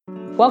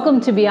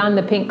Welcome to Beyond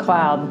the Pink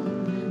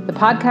Cloud, the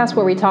podcast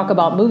where we talk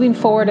about moving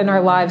forward in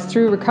our lives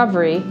through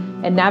recovery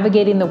and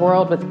navigating the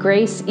world with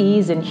grace,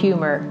 ease, and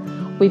humor.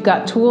 We've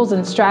got tools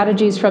and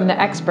strategies from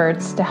the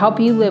experts to help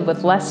you live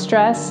with less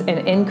stress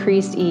and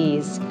increased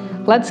ease.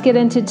 Let's get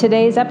into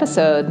today's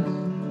episode.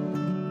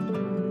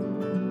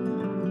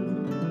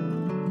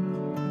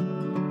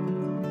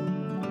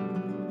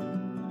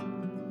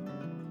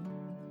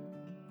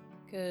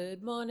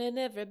 Good morning,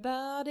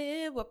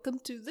 everybody. Welcome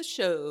to the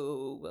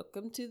show.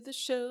 Welcome to the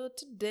show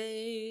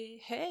today.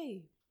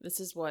 Hey, this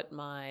is what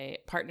my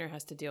partner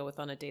has to deal with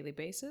on a daily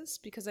basis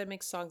because I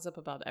make songs up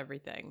about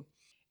everything.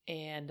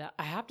 And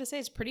I have to say,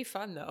 it's pretty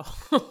fun, though.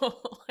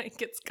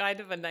 Like, it's kind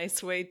of a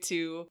nice way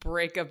to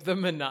break up the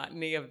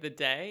monotony of the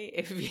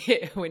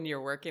day when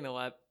you're working a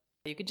lot.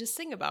 You could just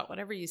sing about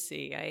whatever you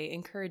see. I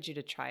encourage you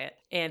to try it.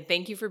 And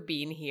thank you for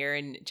being here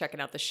and checking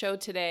out the show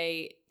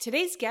today.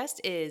 Today's guest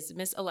is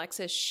Miss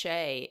Alexis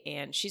Shea,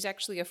 and she's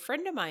actually a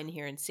friend of mine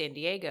here in San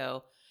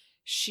Diego.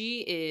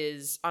 She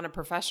is on a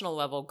professional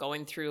level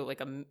going through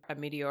like a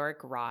meteoric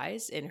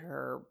rise in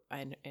her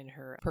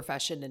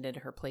profession and in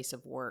her place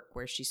of work,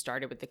 where she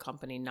started with the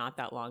company not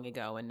that long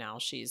ago, and now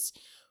she's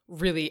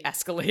really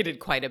escalated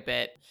quite a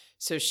bit.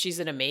 So she's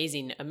an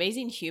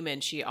amazing human.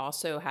 She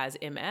also has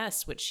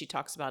MS, which she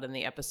talks about in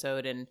the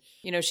episode. And,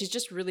 she's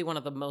just really one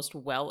of the most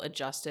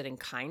well-adjusted and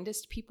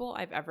kindest people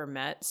I've ever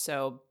met.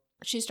 So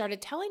she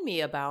started telling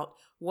me about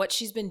what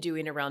she's been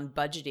doing around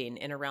budgeting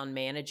and around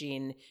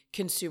managing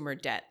consumer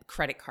debt,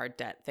 credit card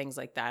debt, things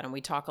like that. And we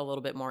talk a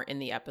little bit more in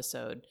the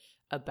episode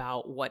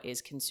about what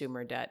is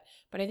consumer debt.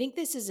 But I think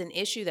this is an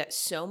issue that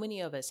so many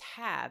of us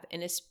have,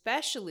 and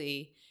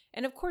especially,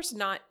 and of course,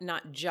 not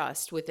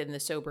just within the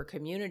sober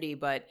community,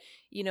 but,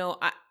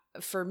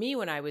 for me,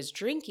 when I was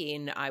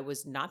drinking, I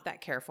was not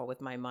that careful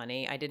with my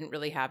money. I didn't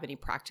really have any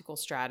practical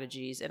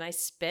strategies, and I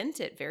spent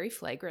it very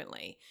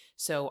flagrantly.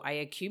 So I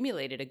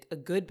accumulated a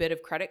good bit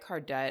of credit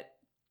card debt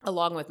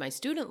along with my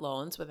student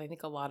loans, which I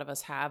think a lot of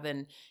us have.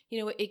 And,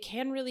 it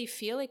can really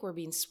feel like we're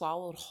being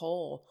swallowed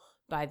whole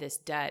by this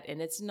debt,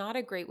 and it's not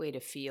a great way to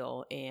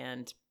feel.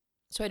 And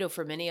so I know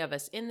for many of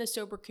us in the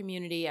sober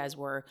community, as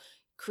we're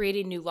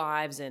creating new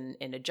lives and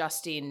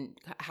adjusting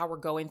how we're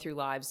going through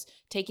lives,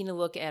 taking a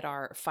look at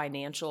our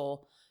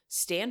financial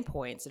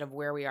standpoints and of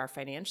where we are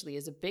financially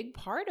is a big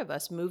part of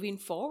us moving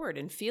forward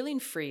and feeling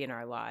free in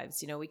our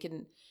lives.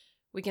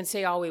 We can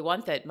say all we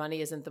want that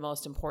money isn't the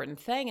most important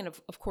thing. And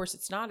of course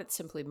it's not, it's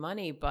simply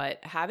money, but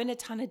having a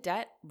ton of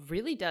debt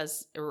really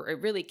does, or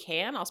it really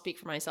can. I'll speak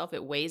for myself.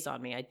 It weighs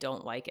on me. I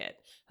don't like it.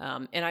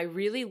 And I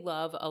really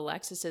love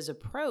Alexis's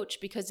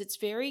approach because it's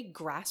very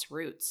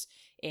grassroots.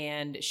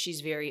 And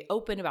she's very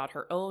open about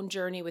her own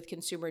journey with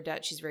consumer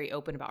debt. She's very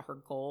open about her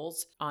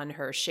goals on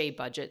her Shea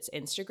Budgets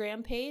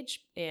Instagram page.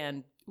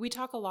 And we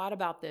talk a lot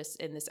about this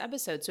in this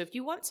episode. So if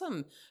you want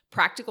some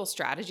practical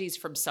strategies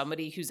from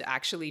somebody who's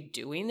actually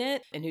doing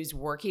it and who's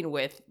working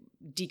with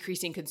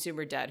decreasing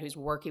consumer debt, who's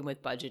working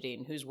with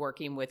budgeting, who's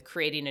working with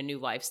creating a new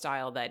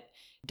lifestyle that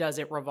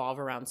doesn't revolve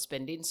around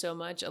spending so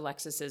much,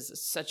 Alexis is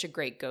such a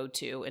great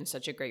go-to and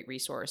such a great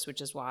resource,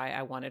 which is why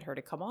I wanted her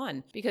to come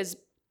on. Because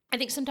I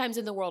think sometimes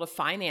in the world of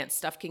finance,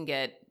 stuff can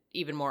get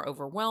even more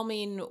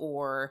overwhelming,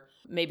 or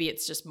maybe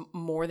it's just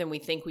more than we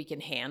think we can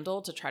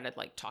handle to try to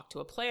talk to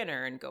a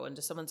planner and go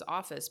into someone's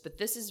office. But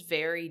this is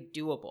very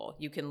doable.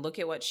 You can look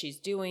at what she's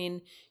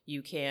doing.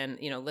 You can,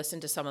 listen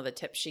to some of the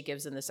tips she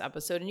gives in this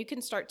episode, and you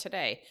can start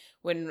today.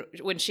 When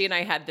she and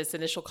I had this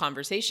initial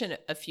conversation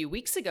a few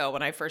weeks ago,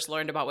 when I first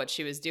learned about what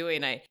she was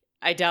doing,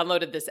 I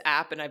downloaded this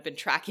app and I've been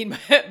tracking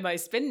my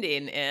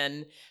spending.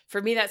 And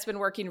for me, that's been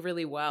working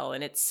really well.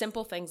 And it's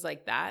simple things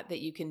like that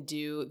you can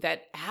do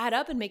that add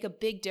up and make a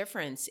big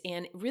difference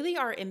and really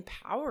are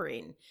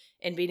empowering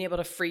in being able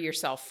to free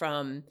yourself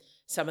from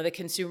some of the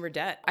consumer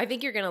debt. I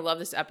think you're going to love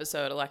this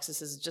episode.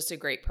 Alexis is just a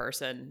great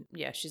person.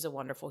 Yeah, she's a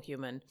wonderful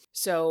human.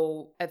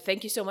 So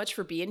thank you so much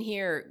for being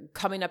here.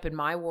 Coming up in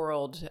my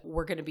world,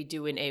 we're going to be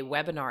doing a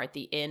webinar at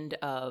the end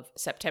of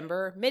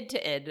September, mid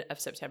to end of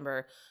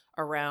September,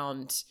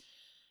 around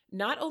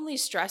not only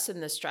stress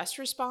and the stress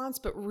response,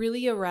 but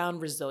really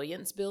around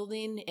resilience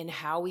building and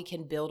how we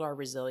can build our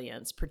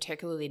resilience,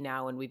 particularly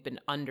now when we've been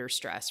under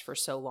stress for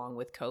so long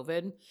with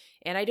COVID.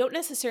 And I don't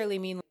necessarily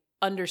mean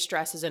under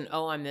stress as in,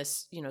 I'm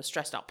this,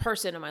 stressed out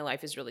person and my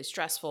life is really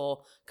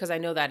stressful, because I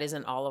know that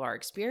isn't all of our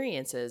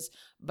experiences.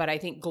 But I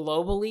think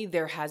globally,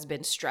 there has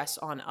been stress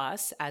on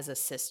us as a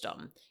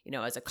system,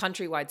 as a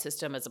countrywide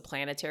system, as a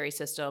planetary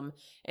system.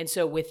 And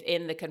so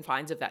within the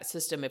confines of that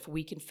system, if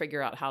we can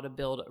figure out how to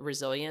build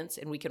resilience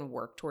and we can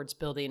work towards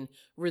building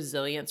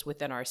resilience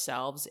within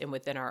ourselves and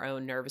within our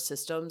own nervous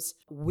systems,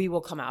 we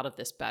will come out of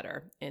this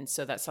better. And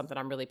so that's something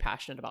I'm really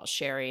passionate about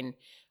sharing.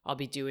 I'll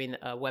be doing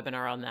a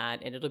webinar on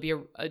that, and it'll be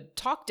a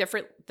talk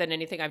different than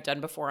anything I've done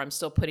before. I'm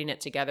still putting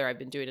it together. I've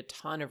been doing a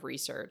ton of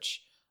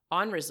research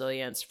on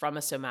resilience from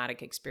a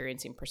somatic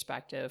experiencing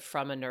perspective,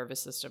 from a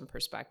nervous system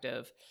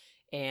perspective,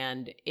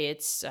 and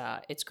it's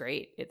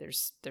great.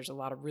 There's a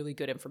lot of really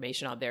good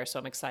information out there, so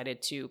I'm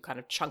excited to kind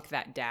of chunk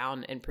that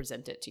down and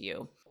present it to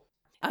you.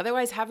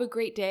 Otherwise, have a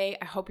great day.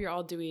 I hope you're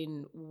all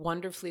doing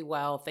wonderfully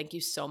well. Thank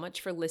you so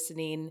much for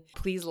listening.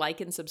 Please like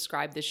and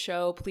subscribe the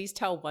show. Please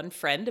tell one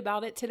friend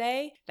about it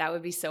today. That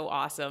would be so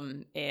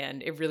awesome.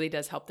 And it really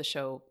does help the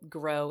show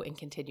grow and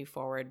continue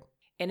forward.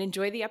 And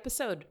enjoy the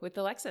episode with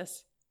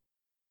Alexis.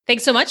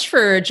 Thanks so much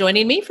for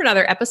joining me for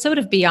another episode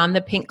of Beyond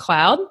the Pink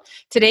Cloud.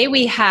 Today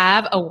we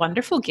have a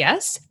wonderful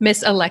guest,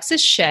 Miss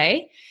Alexis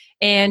Shea.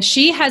 And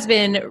she has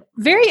been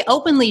very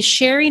openly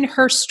sharing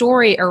her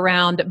story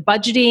around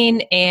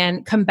budgeting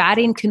and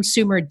combating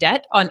consumer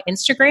debt on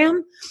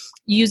Instagram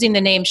using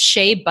the name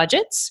Shea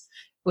Budgets,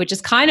 which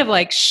is kind of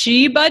like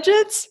She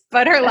Budgets,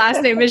 but her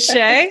last name is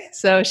Shea.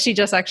 So she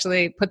just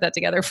actually put that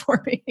together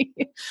for me.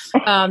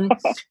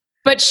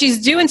 But she's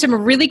doing some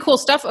really cool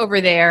stuff over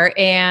there.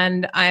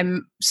 And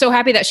I'm so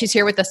happy that she's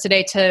here with us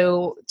today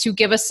to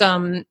give us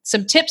some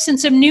tips and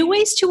some new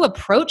ways to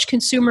approach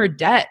consumer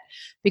debt.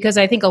 Because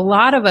I think a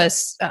lot of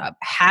us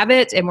have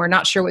it and we're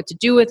not sure what to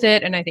do with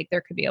it. And I think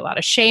there could be a lot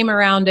of shame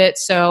around it.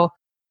 So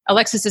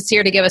Alexis is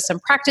here to give us some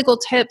practical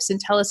tips and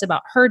tell us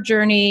about her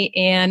journey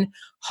and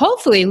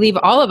hopefully leave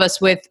all of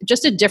us with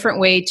just a different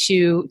way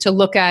to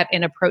look at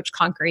and approach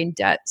conquering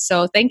debt.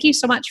 So thank you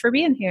so much for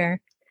being here.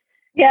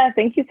 Yeah,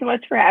 thank you so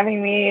much for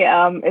having me.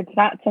 It's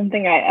not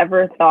something I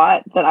ever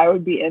thought that I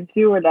would be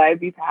into or that I'd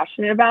be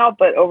passionate about.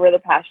 But over the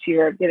past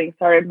year of getting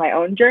started my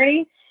own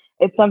journey,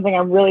 it's something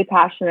I'm really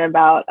passionate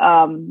about.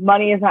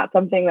 Money is not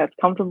something that's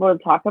comfortable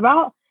to talk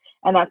about.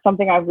 And that's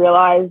something I've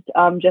realized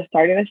just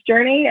starting this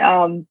journey.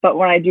 But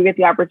when I do get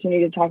the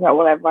opportunity to talk about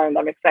what I've learned,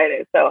 I'm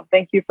excited. So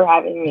thank you for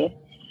having me.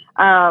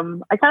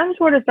 I kind of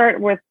just want to start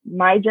with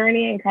my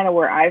journey and kind of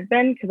where I've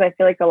been, because I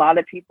feel like a lot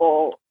of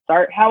people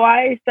start how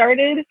I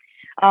started.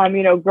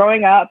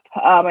 Growing up,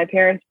 my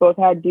parents both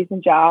had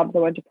decent jobs. I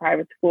went to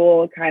private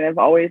school,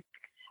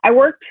 I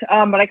worked,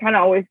 but I kind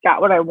of always got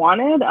what I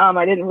wanted. I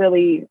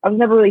was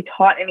never really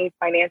taught any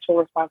financial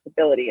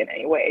responsibility in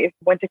any way.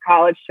 Went to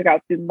college, took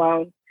out student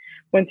loans,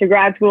 went to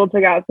grad school,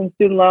 took out some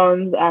student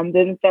loans,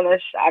 didn't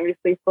finish,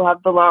 obviously still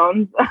have the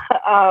loans.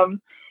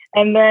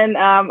 And then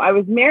I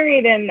was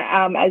married, and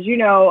as you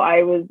know,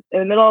 I was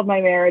in the middle of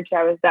my marriage,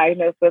 I was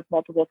diagnosed with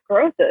multiple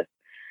sclerosis.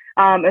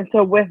 And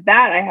so with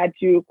that, I had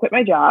to quit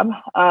my job.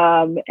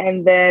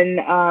 And then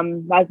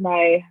as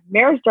my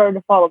marriage started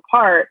to fall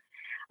apart,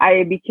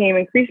 I became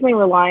increasingly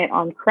reliant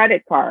on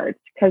credit cards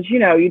because, you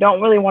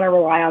don't really want to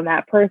rely on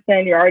that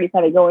person. You're already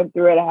kind of going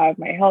through it. I have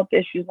my health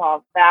issues, all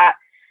of that.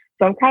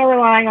 So I'm kind of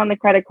relying on the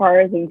credit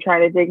cards and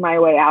trying to dig my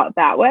way out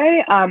that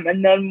way.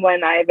 And then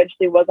when I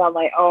eventually was on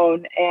my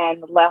own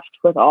and left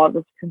with all of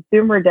this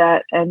consumer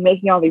debt and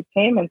making all these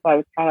payments, I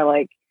was kind of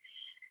like,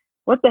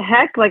 what the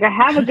heck? Like, I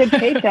have a good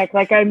paycheck.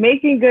 Like, I'm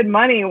making good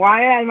money.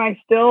 Why am I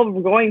still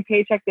going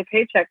paycheck to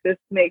paycheck? This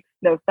makes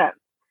no sense.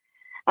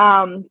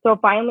 So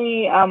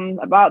finally,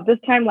 about this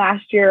time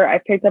last year, I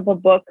picked up a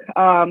book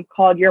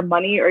called Your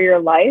Money or Your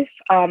Life.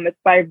 It's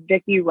by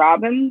Vicki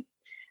Robbins.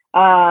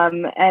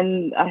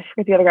 And I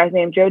forget the other guy's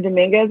name, Joe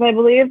Dominguez, I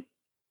believe.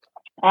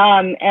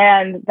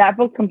 And that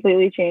book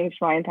completely changed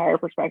my entire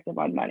perspective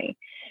on money.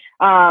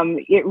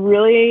 It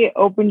really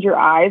opened your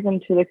eyes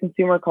into the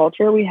consumer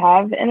culture we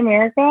have in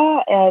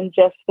America and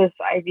just this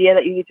idea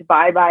that you need to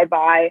buy,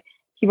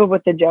 keep up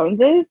with the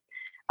Joneses.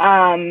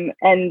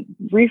 And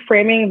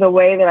reframing the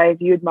way that I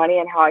viewed money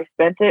and how I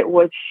spent it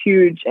was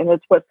huge. And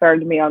that's what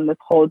started me on this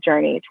whole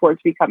journey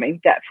towards becoming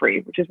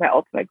debt-free, which is my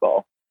ultimate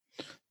goal.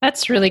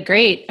 That's really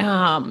great.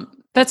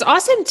 That's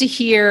awesome to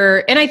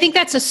hear. And I think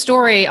that's a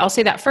story, I'll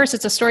say that first,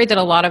 it's a story that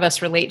a lot of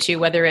us relate to,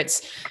 whether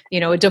it's,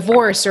 a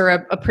divorce or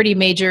a pretty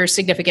major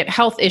significant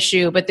health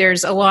issue, but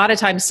there's a lot of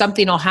times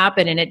something will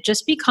happen and it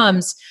just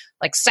becomes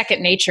like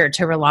second nature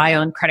to rely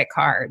on credit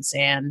cards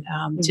and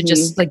to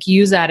just like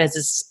use that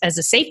as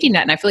a safety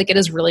net. And I feel like it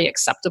is really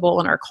acceptable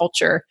in our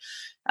culture,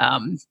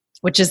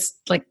 which is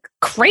like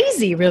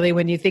crazy really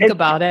when you think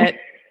about it.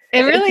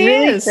 It really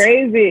is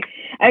crazy.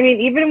 I mean,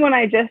 even when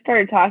I just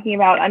started talking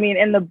about,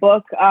 in the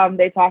book,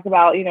 they talk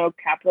about,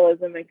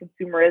 capitalism and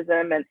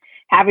consumerism and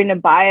having to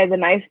buy the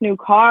nice new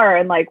car.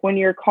 And like when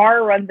your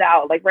car runs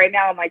out, like right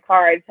now in my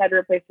car, I just had to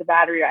replace the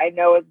battery. I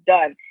know it's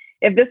done.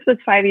 If this was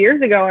 5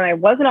 years ago and I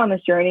wasn't on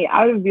this journey,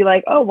 I would be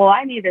like, oh, well,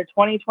 I need a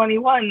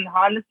 2021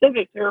 Honda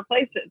Civic to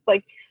replace it. It's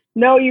like,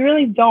 no, you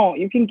really don't.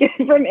 You can get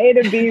from A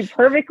to B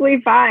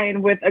perfectly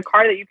fine with a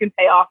car that you can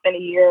pay off in a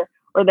year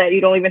or that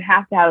you don't even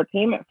have to have a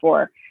payment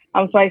for.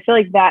 So I feel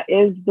like that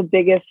is the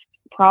biggest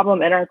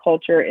problem in our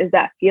culture, is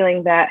that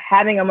feeling that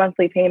having a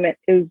monthly payment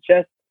is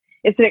just,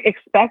 it's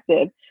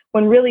expected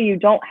when really you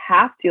don't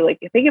have to. Like,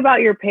 think about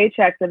your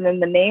paychecks and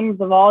then the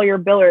names of all your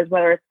billers,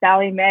 whether it's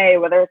Sally Mae,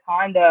 whether it's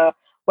Honda,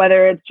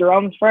 whether it's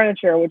Jerome's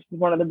Furniture, which is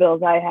one of the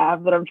bills I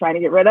have that I'm trying to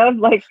get rid of.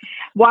 Like,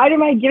 why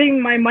am I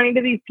giving my money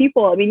to these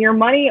people? Your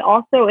money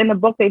also in the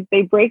book,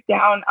 they break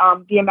down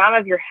the amount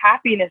of your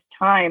happiness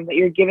time that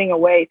you're giving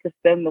away to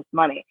spend this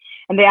money.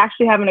 And they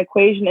actually have an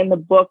equation in the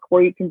book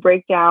where you can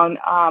break down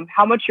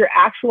how much your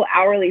actual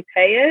hourly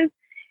pay is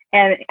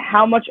and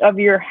how much of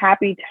your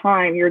happy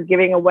time you're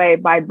giving away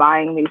by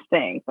buying these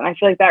things. And I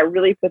feel like that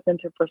really puts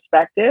into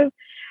perspective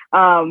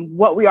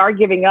what we are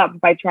giving up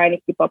by trying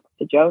to keep up with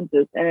the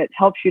Joneses. And it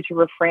helps you to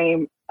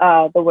reframe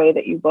the way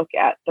that you look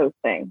at those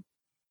things.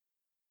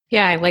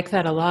 Yeah, I like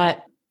that a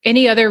lot.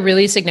 Any other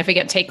really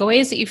significant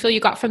takeaways that you feel you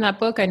got from that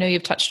book? I know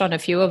you've touched on a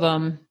few of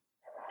them.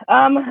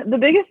 The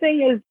biggest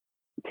thing is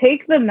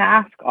take the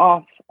mask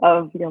off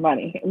of your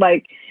money.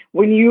 Like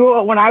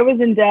when I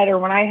was in debt, or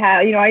when I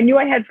had, I knew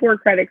I had 4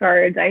 credit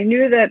cards. I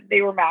knew that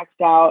they were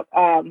maxed out,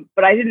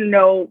 but I didn't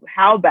know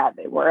how bad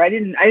they were. I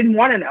didn't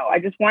want to know. I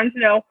just wanted to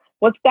know,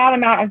 what's that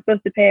amount I'm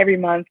supposed to pay every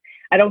month?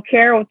 I don't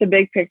care what the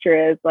big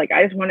picture is. Like,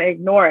 I just want to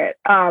ignore it.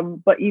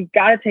 But you've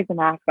got to take the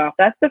mask off.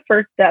 That's the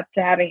first step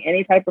to having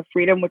any type of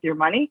freedom with your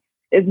money,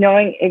 is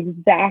knowing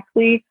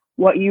exactly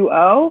what you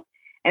owe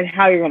and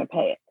how you're going to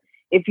pay it.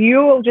 If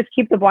you just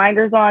keep the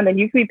blinders on, then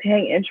you could be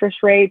paying interest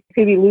rates. You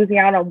could be losing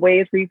out on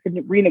ways where you could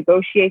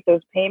renegotiate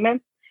those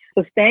payments.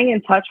 So staying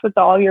in touch with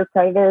all your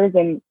creditors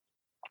and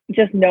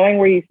just knowing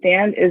where you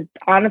stand is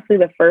honestly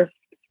the first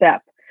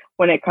step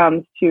when it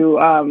comes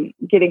to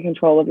getting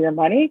control of your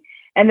money.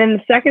 And then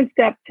the second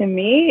step, to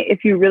me,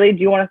 if you really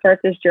do want to start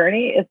this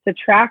journey, is to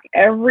track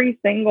every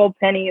single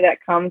penny that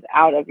comes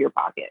out of your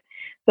pocket.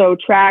 So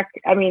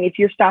if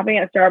you're stopping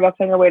at Starbucks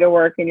on your way to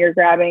work and you're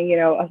grabbing,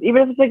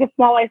 even if it's like a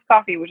small iced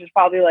coffee, which is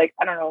probably like,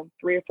 I don't know,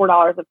 $3 or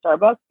 $4 at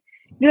Starbucks,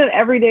 you do that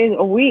every day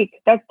a week,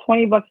 that's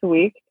 $20 a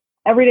week.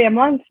 Every day a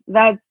month,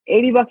 that's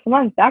 $80 a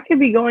month. That could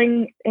be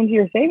going into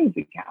your savings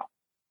account.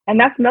 And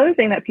that's another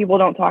thing that people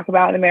don't talk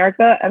about in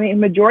America. I mean,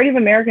 majority of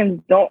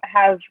Americans don't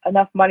have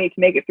enough money to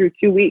make it through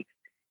 2 weeks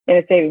in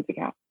a savings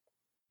account.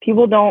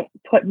 People don't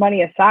put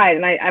money aside.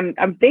 And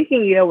I'm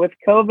thinking, with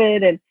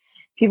COVID and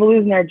people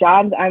losing their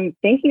jobs, I'm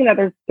thinking that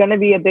there's going to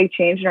be a big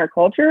change in our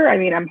culture. I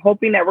mean, I'm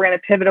hoping that we're going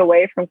to pivot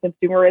away from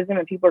consumerism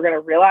and people are going to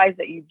realize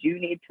that you do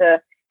need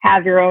to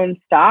have your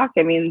own stock.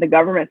 I mean, the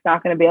government's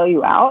not going to bail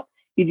you out.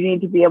 You do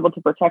need to be able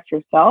to protect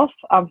yourself.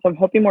 So I'm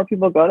hoping more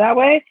people go that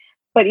way.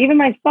 But even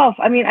myself,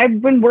 I mean,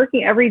 I've been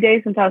working every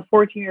day since I was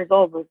 14 years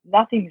old with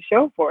nothing to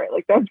show for it.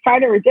 Like, that's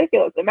kind of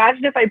ridiculous.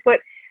 Imagine if I put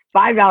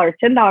 $5,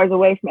 $10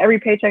 away from every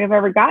paycheck I've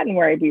ever gotten,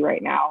 where I'd be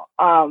right now.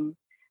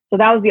 So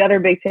that was the other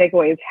big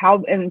takeaway, is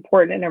how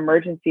important an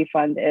emergency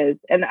fund is.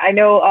 And I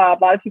know a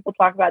lot of people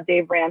talk about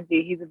Dave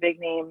Ramsey. He's a big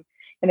name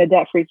in the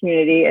debt-free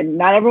community, and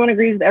not everyone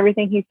agrees with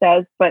everything he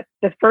says. But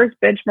the first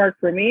benchmark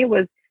for me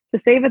was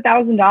to save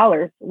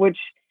 $1,000, which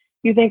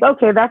you think,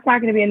 okay, that's not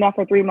going to be enough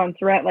for 3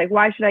 months rent. Like,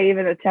 why should I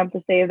even attempt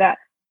to save that?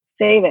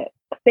 Save it.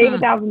 Save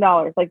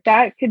 $1,000. Like,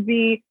 that could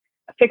be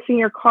fixing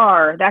your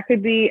car. That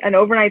could be an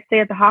overnight stay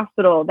at the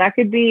hospital. That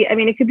could be,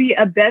 it could be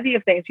a bevy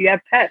of things. You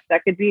have pets.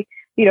 That could be,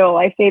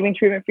 life-saving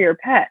treatment for your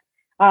pet.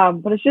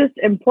 But it's just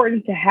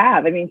important to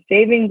have.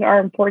 Savings are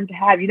important to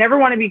have. You never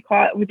want to be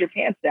caught with your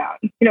pants down.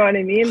 You know what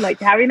I mean? Like,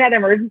 having that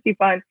emergency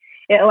fund,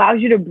 it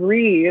allows you to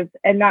breathe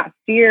and not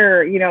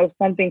fear,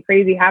 something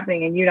crazy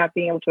happening and you not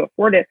being able to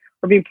afford it,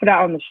 or being put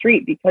out on the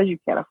street because you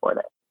can't afford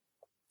it.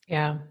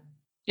 Yeah.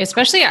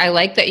 Especially, I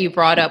like that you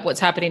brought up what's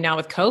happening now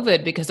with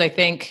COVID, because I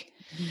think,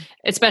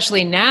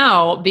 especially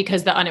now,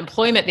 because the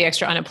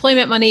extra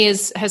unemployment money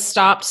has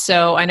stopped.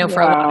 So I know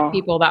for a lot of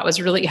people that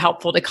was really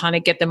helpful to kind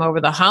of get them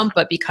over the hump.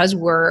 But because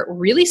we're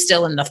really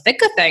still in the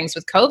thick of things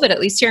with COVID, at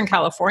least here in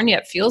California,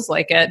 it feels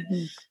like it.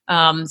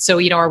 So,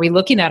 are we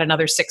looking at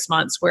another 6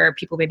 months where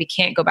people maybe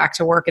can't go back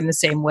to work in the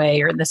same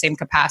way or in the same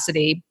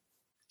capacity?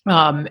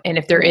 And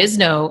if there is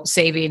no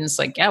savings,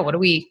 like, what do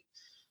we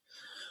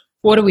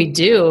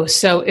do?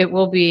 So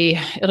it'll be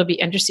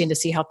interesting to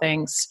see how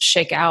things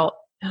shake out.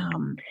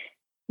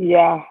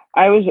 Yeah,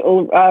 I was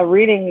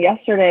reading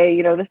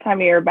yesterday, this time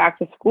of year, back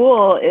to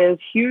school is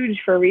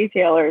huge for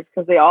retailers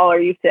because they all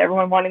are used to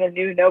everyone wanting a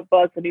new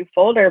notebook, a new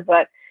folder.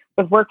 But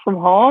with work from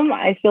home,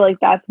 I feel like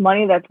that's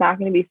money that's not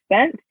going to be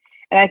spent.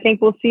 And I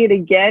think we'll see it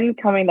again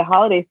coming the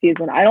holiday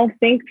season. I don't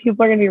think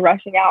people are going to be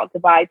rushing out to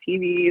buy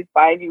TVs,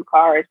 buy new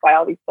cars, buy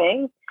all these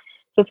things.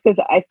 Just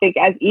because I think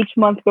as each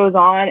month goes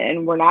on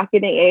and we're not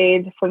getting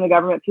aid from the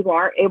government, people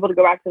aren't able to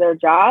go back to their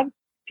jobs,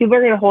 people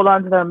are going to hold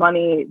on to their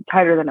money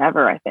tighter than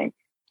ever, I think.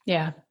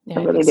 Yeah, I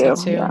really do.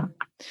 So too. Yeah.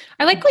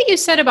 I like what you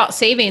said about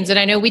savings. And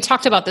I know we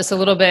talked about this a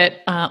little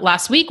bit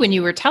last week when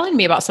you were telling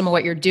me about some of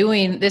what you're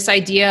doing, this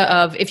idea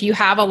of if you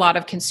have a lot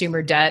of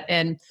consumer debt,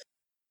 and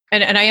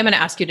I am going to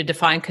ask you to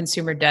define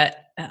consumer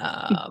debt.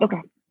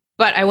 Okay.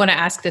 But I want to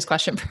ask this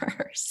question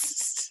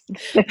first.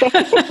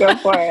 Go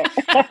for it.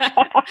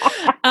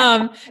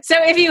 So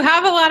if you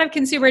have a lot of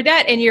consumer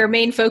debt and your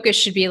main focus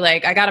should be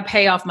like, I got to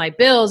pay off my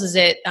bills, is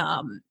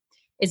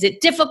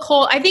it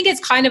difficult? I think it's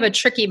kind of a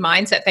tricky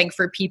mindset thing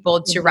for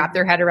people to wrap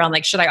their head around.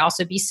 Like, should I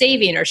also be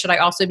saving, or should I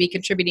also be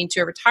contributing to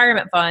a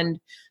retirement fund?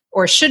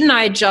 Or shouldn't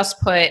I just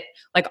put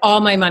like all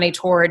my money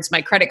towards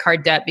my credit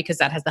card debt because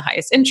that has the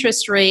highest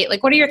interest rate?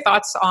 Like, what are your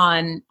thoughts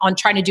on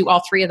trying to do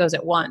all three of those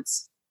at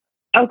once?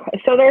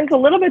 Okay, so there's a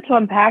little bit to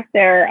unpack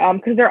there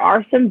because there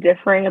are some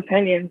differing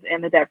opinions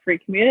in the debt-free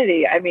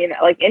community.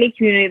 Like any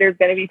community, there's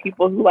going to be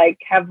people who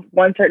have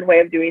one certain way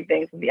of doing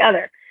things than the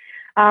other.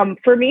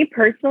 For me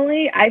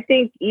personally, I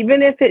think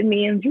even if it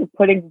means you're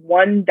putting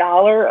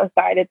 $1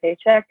 aside a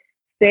paycheck,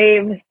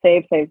 Save,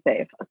 save, save,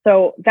 save.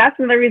 So that's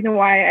another reason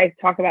why I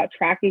talk about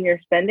tracking your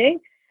spending,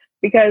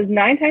 because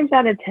 9 times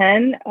out of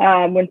 10,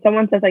 when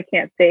someone says I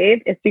can't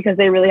save, it's because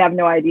they really have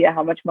no idea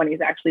how much money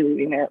is actually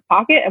leaving their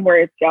pocket and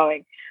where it's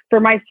going. For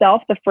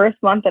myself, the first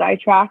month that I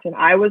tracked, and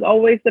I was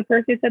always the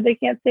person who said they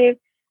can't save,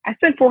 I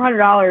spent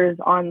 $400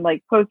 on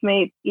like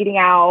Postmates, eating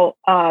out,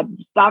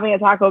 stopping at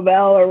Taco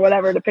Bell or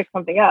whatever to pick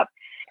something up.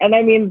 And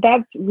I mean,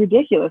 that's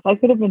ridiculous. I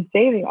could have been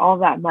saving all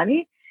that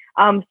money.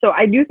 So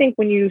I do think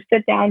when you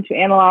sit down to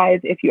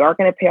analyze if you are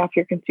going to pay off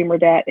your consumer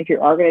debt, if you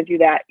are going to do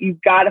that,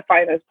 you've got to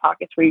find those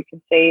pockets where you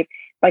can save,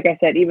 like I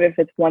said, even if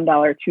it's $1,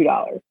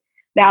 $2.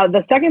 Now,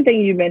 the second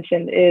thing you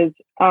mentioned is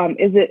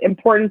it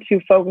important to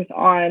focus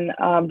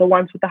on the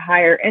ones with the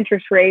higher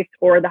interest rates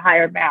or the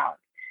higher balance?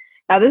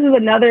 Now, this is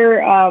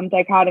another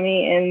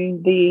dichotomy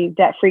in the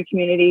debt-free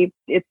community.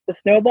 It's the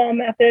snowball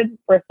method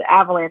versus the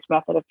avalanche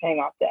method of paying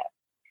off debt.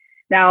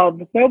 Now,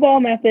 the snowball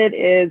method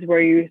is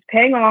where you're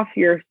paying off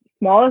your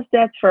smallest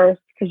debts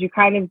first, because you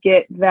kind of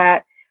get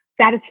that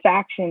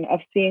satisfaction of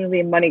seeing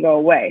the money go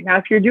away. Now,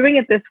 if you're doing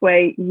it this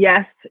way,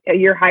 yes,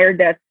 your higher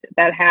debts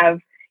that have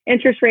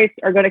interest rates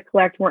are going to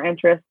collect more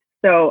interest.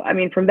 So, I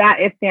mean, from that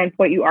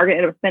standpoint, you are going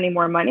to end up spending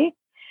more money.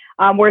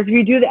 Whereas if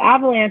you do the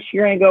avalanche,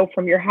 you're going to go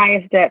from your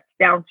highest debts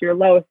down to your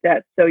lowest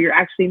debts. So you're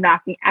actually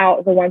knocking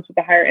out the ones with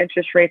the higher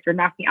interest rates or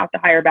knocking out the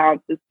higher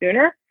balances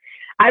sooner.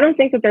 I don't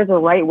think that there's a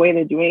right way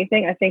to do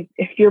anything. I think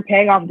if you're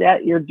paying off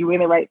debt, you're doing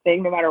the right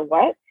thing no matter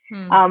what.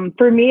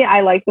 For me,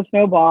 I like the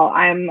snowball.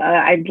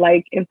 I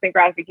like instant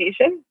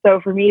gratification. So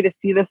for me to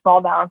see the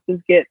small balances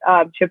get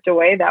chipped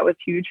away, that was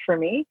huge for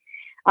me.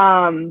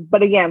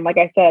 But again, like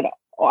I said,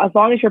 as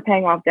long as you're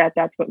paying off debt,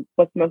 that's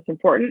what's most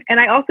important. And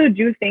I also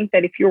do think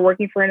that if you're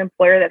working for an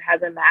employer that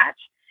has a match,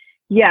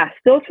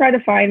 still try to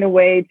find a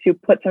way to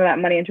put some of that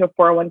money into a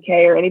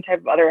 401k or any type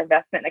of other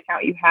investment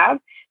account you have,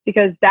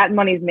 because that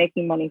money is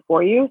making money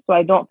for you. So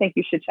I don't think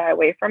you should shy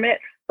away from it.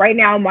 Right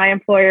now, my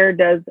employer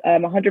does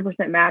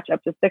 100% match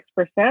up to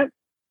 6%.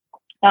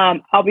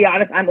 I'll be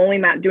honest, I'm only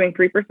doing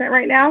 3%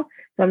 right now.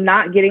 So I'm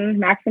not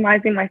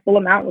maximizing my full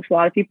amount, which a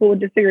lot of people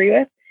would disagree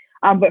with.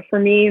 But for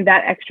me,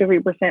 that extra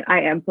 3%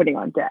 I am putting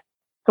on debt.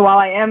 So while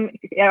I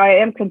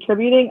am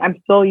contributing,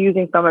 I'm still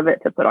using some of it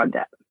to put on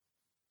debt.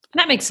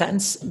 That makes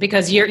sense,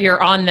 because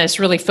you're on this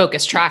really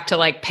focused track to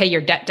like pay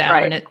your debt down.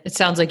 Right. And it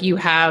sounds like you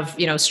have,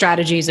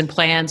 strategies and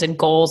plans and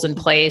goals in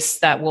place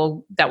that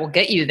will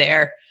get you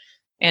there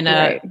in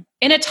a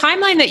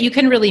timeline that you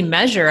can really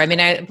measure. I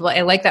mean, I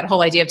like that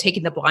whole idea of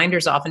taking the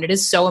blinders off, and it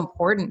is so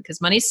important because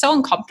money's so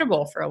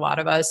uncomfortable for a lot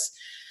of us.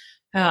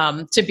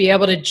 To be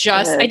able to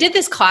I did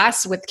this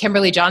class with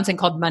Kimberly Johnson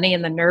called Money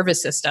and the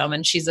Nervous System,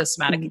 and she's a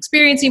somatic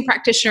experiencing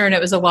practitioner. And it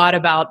was a lot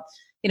about,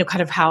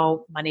 kind of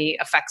how money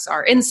affects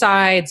our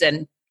insides.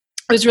 And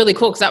it was really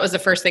cool because that was the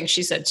first thing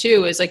she said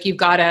too, is like, you've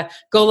got to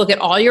go look at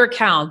all your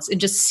accounts and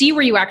just see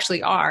where you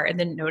actually are, and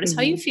then notice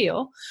how you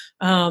feel.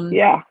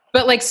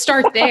 But like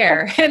start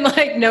there and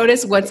like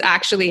notice what's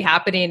actually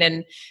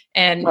happening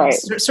and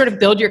sort of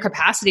build your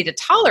capacity to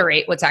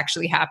tolerate what's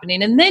actually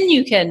happening. And then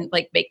you can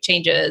like make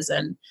changes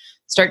and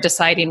start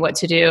deciding what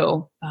to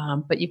do.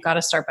 But you've got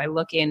to start by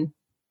looking.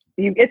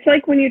 It's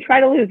like when you try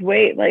to lose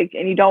weight,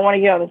 and you don't want to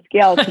get on the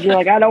scale because you're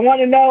like, I don't want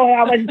to know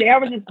how much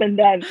damage has been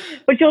done.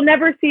 But you'll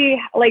never see,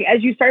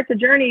 as you start the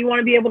journey, you want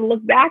to be able to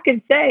look back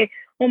and say,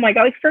 oh my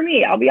God, for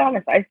me, I'll be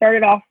honest, I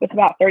started off with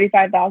about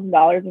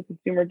 $35,000 in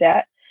consumer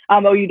debt.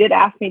 You did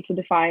ask me to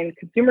define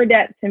consumer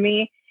debt. To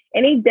me,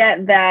 any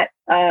debt that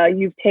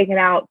you've taken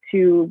out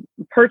to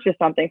purchase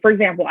something. For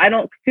example,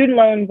 student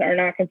loans are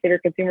not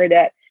considered consumer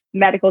debt.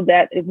 Medical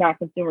debt is not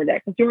consumer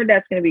debt. Consumer debt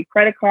is going to be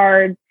credit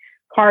cards,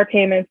 car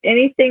payments,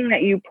 anything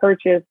that you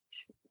purchased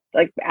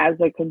as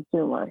a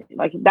consumer.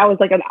 That was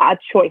an odd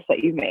choice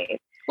that you made.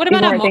 What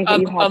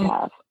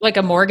about like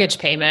a mortgage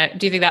payment?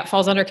 Do you think that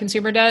falls under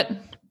consumer debt?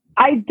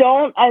 I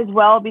don't as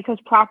well, because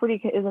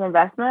property is an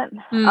investment.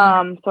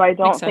 So I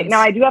don't think, now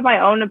I do have my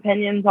own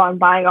opinions on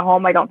buying a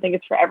home. I don't think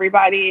it's for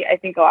everybody. I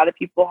think a lot of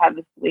people have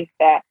this belief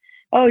that,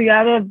 you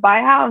got to buy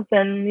a house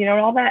and,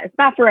 all that. It's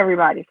not for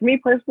everybody. For me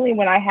personally,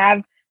 when I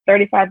have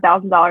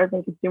 $35,000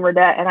 in consumer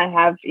debt and I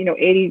have,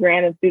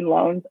 $80,000 in student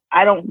loans,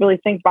 I don't really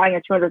think buying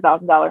a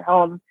 $200,000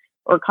 home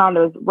or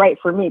condo is right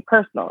for me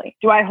personally.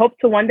 Do I hope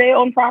to one day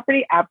own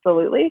property?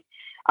 Absolutely.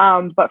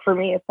 But for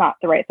me, it's not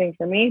the right thing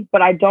for me,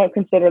 but I don't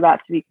consider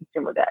that to be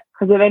consumer debt,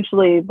 because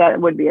eventually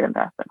that would be an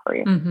investment for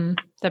you. Mm-hmm.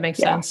 That makes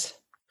sense.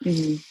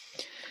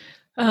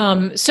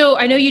 Mm-hmm. So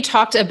I know you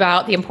talked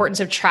about the importance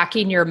of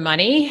tracking your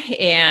money.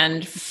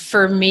 And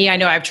for me, I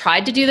know I've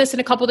tried to do this in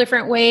a couple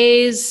different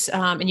ways.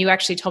 And you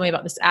actually told me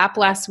about this app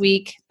last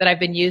week that I've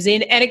been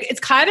using. And it's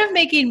kind of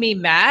making me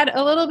mad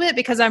a little bit,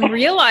 because I'm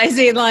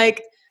realizing I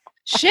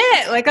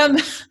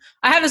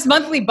have this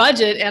monthly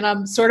budget and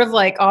I'm sort of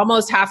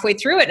almost halfway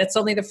through it. It's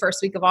only the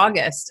first week of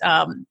August.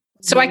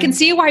 So I can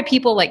see why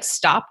people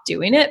stop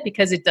doing it,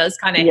 because it does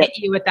kind of hit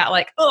you with that,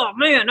 oh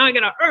man, I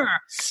gotta,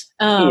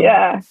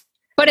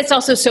 But it's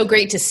also so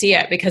great to see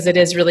it because it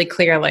is really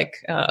clear, like,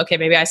 okay,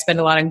 maybe I spend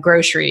a lot on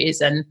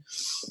groceries and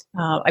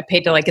I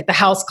paid to like get the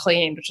house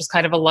cleaned, which is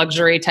kind of a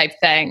luxury type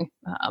thing.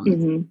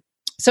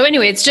 So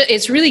anyway,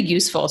 it's really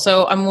useful.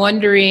 So I'm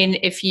wondering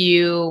if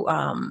you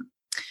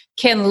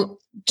can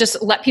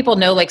just let people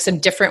know like some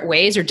different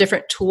ways or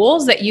different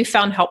tools that you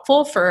found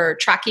helpful for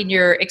tracking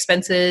your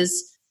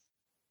expenses.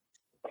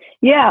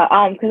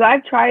 Yeah, because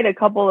I've tried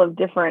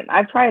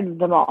I've tried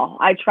them all.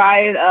 I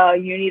tried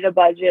You Need a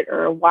Budget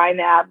or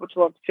YNAB, which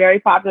was very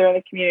popular in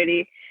the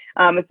community.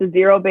 It's a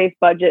zero-based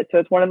budget, so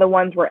it's one of the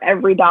ones where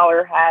every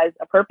dollar has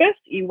a purpose,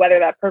 whether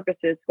that purpose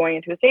is going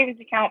into a savings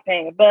account,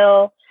 paying a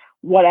bill,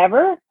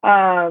 whatever.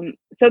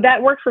 So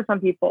that works for some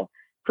people.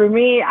 For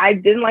me, I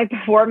didn't like the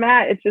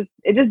format. It just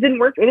didn't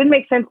work. It didn't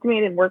make sense to me.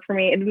 It didn't work for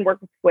me. It didn't work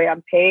the way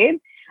I'm paid.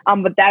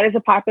 But that is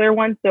a popular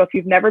one. So if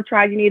you've never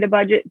tried You Need a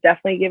Budget,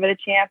 definitely give it a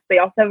chance. They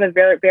also have a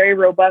very, very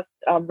robust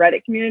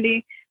Reddit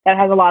community that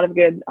has a lot of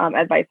good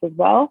advice as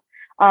well.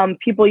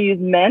 People use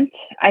Mint,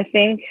 I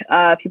think.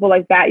 People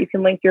like that. You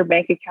can link your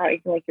bank account.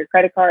 You can link your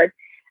credit card.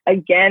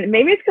 Again,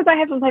 maybe it's because I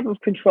have some type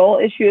of control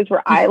issues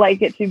where I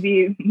like it to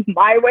be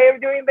my way of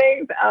doing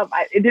things.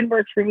 It didn't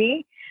work for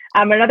me.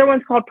 Another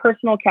one's called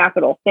Personal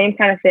Capital. Same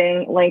kind of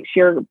thing. Links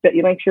your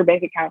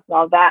bank account and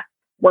all that.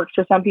 Works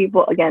for some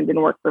people. Again,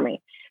 didn't work for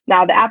me.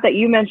 Now, the app that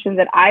you mentioned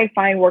that I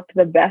find worked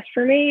the best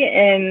for me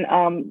in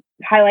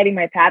highlighting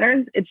my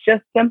patterns, it's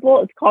just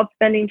simple. It's called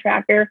Spending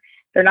Tracker.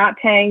 They're not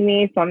paying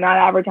me, so I'm not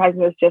advertising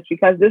this just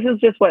because this is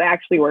just what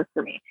actually works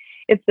for me.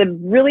 It's a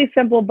really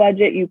simple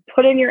budget. You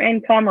put in your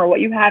income or what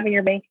you have in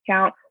your bank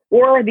account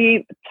or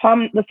the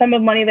sum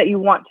of money that you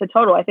want to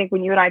total. I think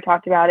when you and I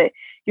talked about it,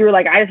 you were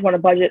like, I just want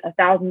to budget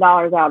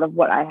 $1,000 out of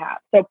what I have.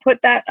 So put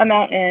that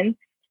amount in,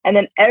 and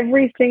then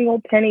every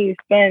single penny you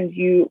spend,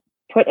 you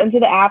put into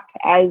the app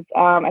as,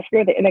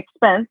 an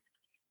expense.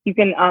 You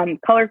can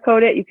color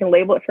code it, you can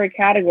label it for a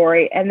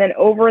category, and then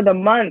over the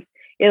month,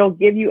 it'll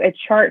give you a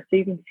chart so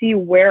you can see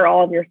where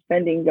all of your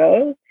spending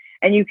goes.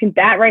 And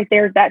that right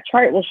there, that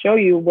chart will show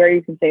you where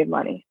you can save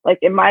money. Like,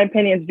 in my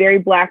opinion, it's very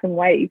black and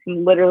white. You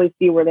can literally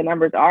see where the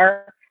numbers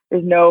are.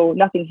 There's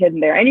nothing hidden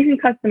there. And you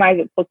can customize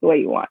it to look the way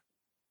you want.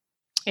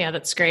 Yeah,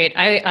 that's great.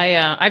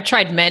 I've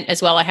tried Mint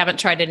as well. I haven't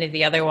tried any of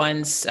the other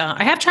ones.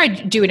 I have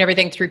tried doing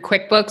everything through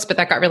QuickBooks, but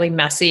that got really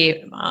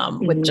messy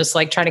with just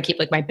like trying to keep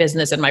like my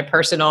business and my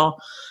personal.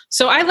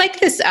 So I like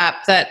this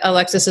app that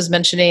Alexis is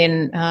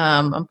mentioning.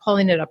 I'm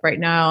pulling it up right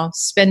now.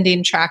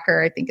 Spending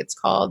Tracker, I think it's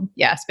called.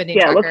 Yeah, Spending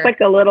Tracker. Yeah, it looks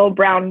like a little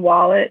brown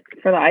wallet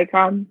for the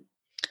icon.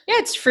 Yeah,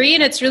 it's free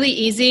and it's really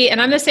easy.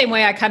 And I'm the same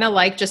way. I kind of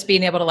like just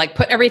being able to like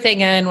put everything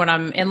in when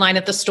I'm in line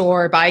at the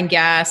store, buying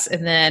gas,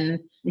 and then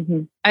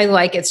I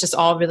like it's just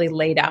all really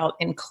laid out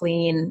and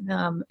clean.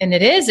 And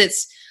I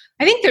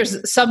think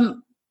there's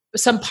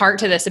some part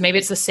to this, and maybe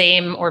it's the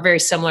same or very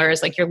similar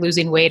as like you're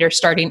losing weight or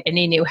starting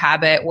any new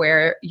habit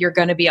where you're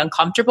going to be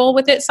uncomfortable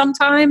with it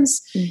sometimes.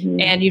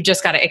 And you've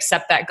just got to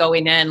accept that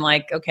going in,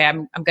 like, okay,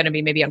 I'm going to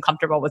be maybe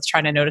uncomfortable with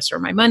trying to notice where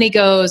my money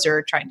goes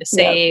or trying to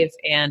save,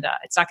 and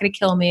it's not going to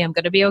kill me. I'm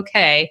going to be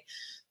okay.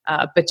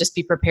 But just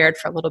be prepared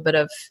for a little bit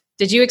of.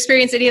 Did you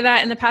experience any of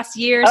that in the past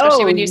year,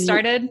 especially when you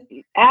started?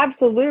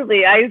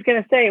 Absolutely. I was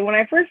going to say, when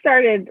I first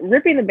started,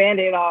 ripping the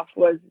Band-Aid off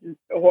was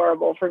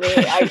horrible for me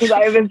because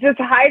I was just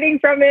hiding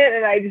from it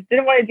and I just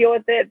didn't want to deal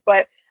with it.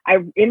 But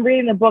in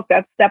reading the book,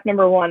 that's step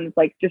number one. It's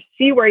like, just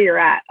see where you're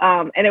at.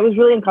 And it was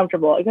really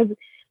uncomfortable because,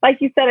 like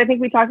you said, I think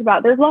we talked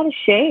about, there's a lot of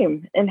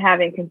shame in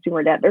having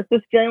consumer debt. There's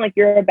this feeling like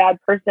you're a bad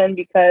person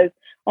because,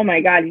 oh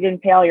my God, you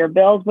didn't pay all your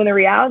bills. When the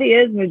reality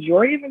is,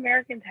 majority of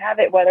Americans have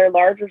it, whether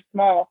large or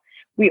small.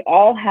 We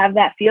all have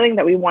that feeling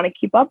that we want to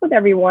keep up with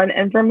everyone.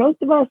 And for most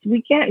of us,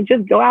 we can't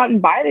just go out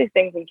and buy these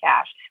things in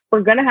cash.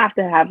 We're going to have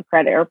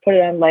credit or put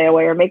it on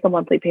layaway or make a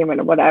monthly payment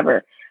or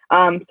whatever.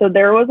 So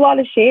there was a lot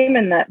of shame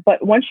in that.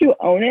 But once you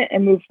own it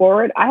and move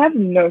forward, I have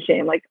no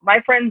shame. Like, my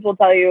friends will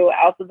tell you,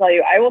 I also tell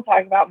you, I will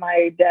talk about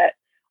my debt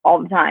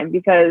all the time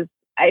because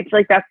I feel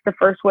like that's the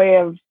first way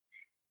of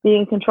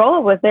being in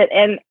control with it,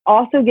 and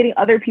also getting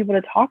other people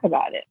to talk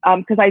about it.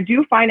 Because I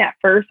do find at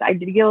first I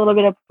did get a little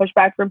bit of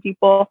pushback from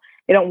people.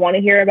 They don't want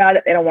to hear about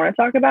it. They don't want to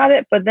talk about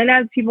it. But then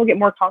as people get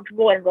more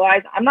comfortable and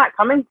realize I'm not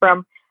coming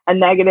from a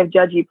negative,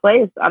 judgy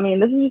place. I mean,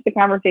 this is just a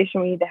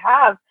conversation we need to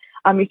have.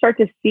 You start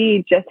to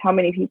see just how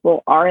many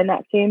people are in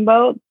that same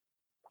boat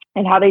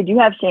and how they do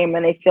have shame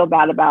and they feel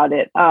bad about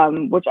it,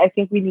 which I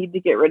think we need to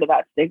get rid of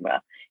that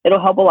stigma.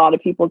 It'll help a lot of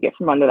people get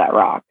from under that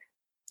rock.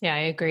 Yeah, I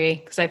agree.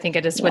 Because I think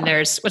it is when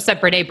there's, what's that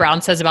Brene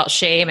Brown says about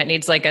shame? It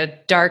needs like a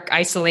dark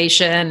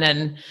isolation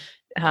and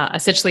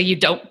essentially you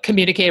don't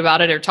communicate about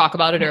it or talk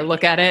about it or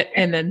look at it.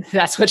 And then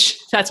that's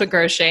what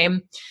grows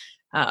shame.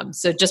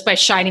 So just by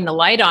shining the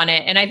light on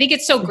it. And I think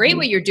it's so great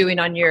what you're doing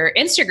on your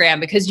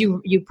Instagram, because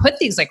you put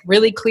these like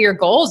really clear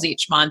goals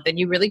each month and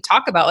you really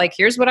talk about like,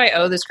 here's what I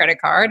owe this credit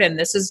card and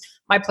this is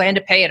my plan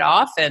to pay it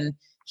off. And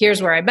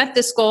here's where I met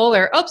this goal,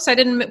 or, oops, I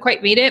didn't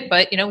quite meet it,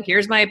 but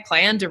here's my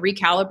plan to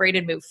recalibrate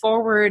and move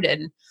forward.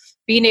 And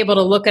being able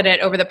to look at it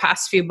over the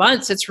past few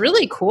months, it's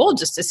really cool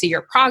just to see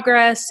your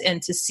progress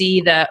and to see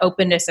the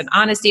openness and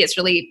honesty. It's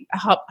really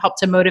helped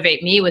to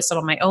motivate me with some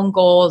of my own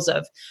goals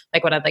of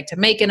like what I'd like to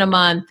make in a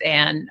month,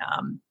 and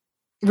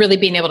really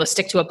being able to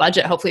stick to a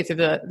budget, hopefully through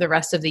the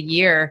rest of the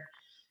year.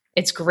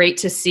 It's great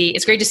to see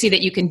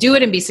that you can do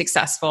it and be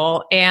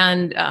successful,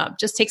 and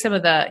just take some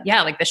of the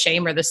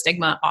shame or the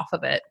stigma off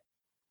of it.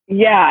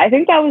 Yeah, I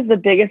think that was the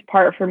biggest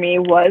part for me,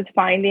 was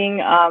finding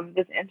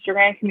this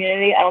Instagram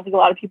community. I don't think a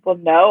lot of people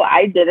know.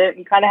 I didn't.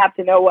 You kind of have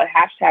to know what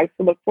hashtags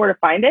to look for to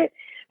find it.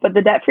 But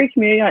the debt-free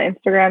community on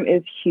Instagram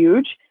is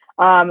huge.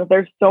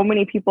 There's so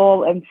many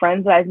people and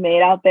friends that I've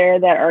made out there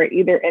that are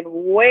either in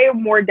way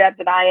more debt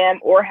than I am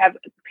or have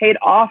paid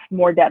off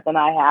more debt than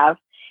I have.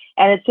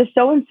 And it's just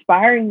so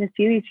inspiring to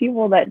see these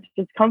people that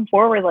just come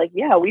forward like,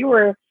 yeah, we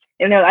were,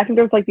 I think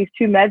there's like these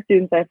 2 med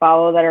students I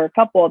follow that are a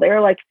couple.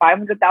 They're like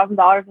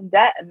 $500,000 in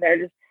debt, and they're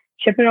just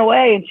chipping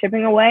away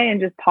and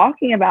just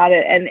talking about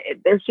it. And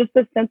there's just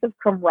a sense of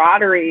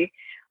camaraderie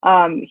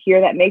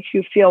here that makes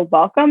you feel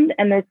welcomed.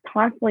 And there's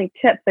constantly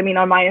tips. I mean,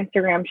 on my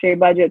Instagram, Shay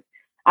Budgets,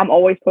 I'm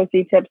always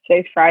posting tips.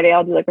 Today's Friday.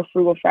 I'll do like a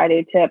Frugal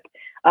Friday tip.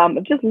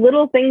 Just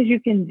little things you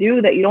can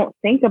do that you don't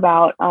think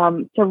about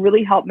to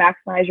really help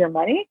maximize your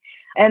money.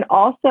 And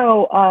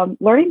also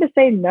learning to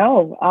say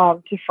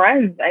no to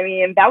friends. I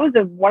mean, that was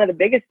one of the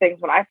biggest things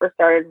when I first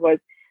started, was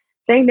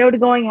saying no to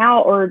going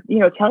out, or,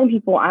 telling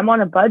people I'm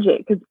on a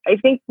budget. Because I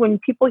think when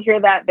people hear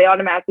that, they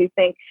automatically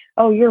think,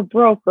 oh, you're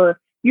broke,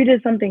 or you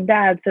did something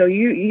bad, so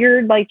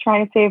you're like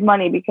trying to save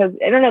money. Because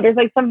I don't know, there's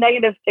like some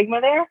negative stigma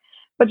there.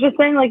 But just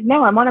saying like,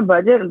 no, I'm on a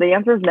budget. And the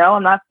answer is no,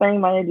 I'm not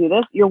spending money to do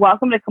this. You're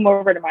welcome to come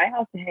over to my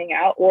house to hang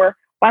out. Or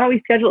why don't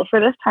we schedule it for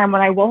this time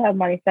when I will have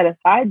money set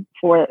aside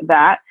for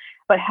that?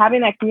 But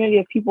having that community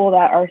of people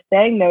that are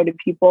saying no to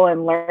people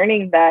and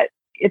learning that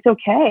it's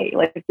okay.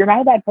 Like, you're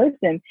not a bad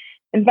person.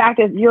 In fact,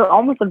 you're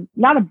almost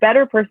not a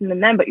better person than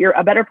them, but you're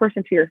a better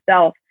person to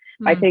yourself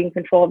by taking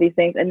control of these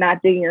things and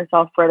not digging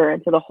yourself further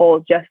into the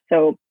hole just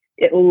so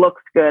it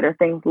looks good or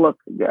things look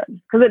good.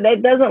 Because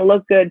it doesn't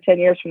look good 10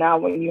 years from now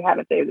when you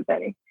haven't saved a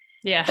penny.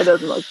 Yeah. It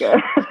doesn't look good.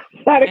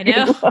 I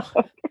know.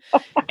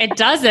 It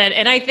doesn't.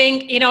 And I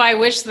think, I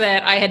wish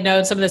that I had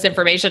known some of this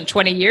information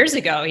 20 years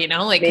ago,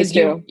 because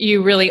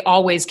you really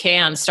always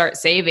can start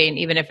saving,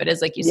 even if it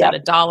is, like you said,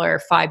 $1,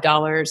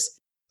 $5.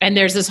 And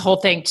there's this whole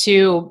thing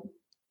too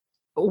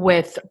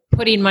with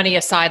putting money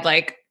aside,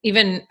 like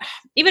even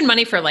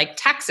money for like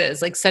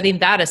taxes, like setting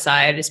that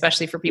aside,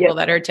 especially for people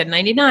that are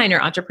 1099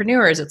 or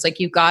entrepreneurs. It's like,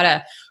 you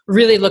gotta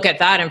really look at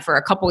that. And for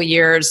a couple of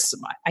years,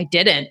 I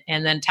didn't.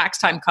 And then tax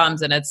time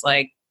comes and it's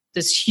like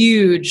this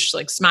huge,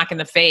 like, smack in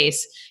the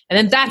face. And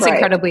then that's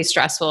incredibly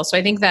stressful. So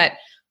I think that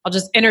I'll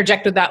just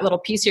interject with that little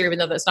piece here, even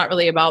though that's not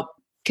really about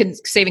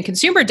saving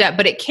consumer debt,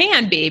 but it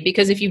can be,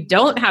 because if you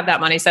don't have that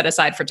money set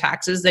aside for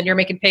taxes, then you're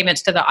making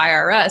payments to the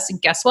IRS.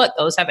 And guess what?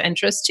 Those have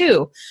interest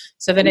too.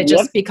 So then it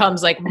just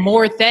becomes like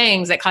more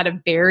things that kind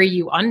of bury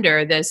you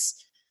under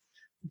this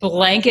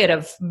blanket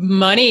of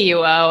money you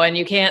owe, and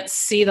you can't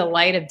see the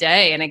light of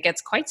day, and it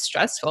gets quite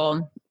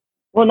stressful.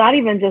 Well, not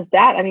even just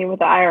that. I mean, with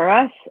the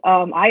IRS,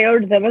 I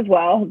owed them as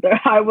well.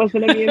 I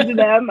wasn't immune to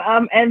them,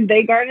 and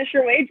they garnish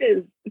your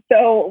wages.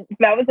 So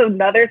that was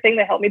another thing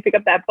that helped me pick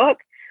up that book.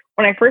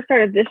 When I first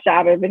started this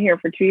job, I've been here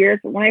for 2 years.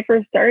 When I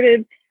first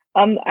started,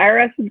 the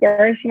IRS was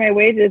garnishing my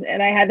wages,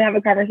 and I had to have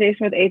a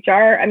conversation with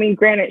HR. I mean,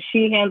 granted,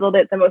 she handled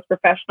it the most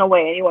professional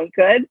way anyone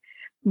could,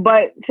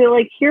 but to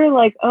like hear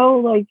like, oh,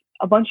 like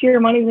a bunch of your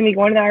money's gonna be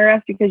going to the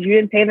IRS because you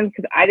didn't pay them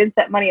because I didn't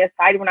set money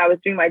aside when I was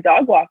doing my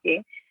dog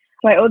walking.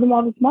 So I owe them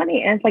all this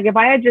money. And it's like, if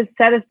I had just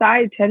set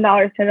aside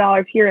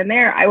 $10 here and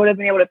there, I would have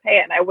been able to pay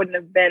it, and I wouldn't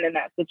have been in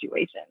that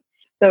situation.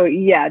 So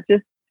yeah,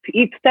 just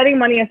setting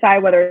money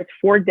aside, whether it's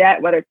for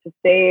debt, whether it's to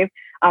save.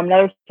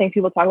 Another thing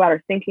people talk about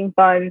are sinking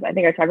funds. I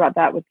think I talked about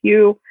that with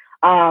you.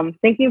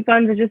 Sinking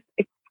funds are just,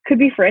 it could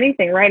be for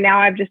anything. Right now,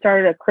 I've just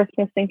started a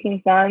Christmas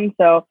sinking fund.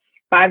 So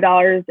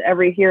 $5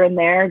 every here and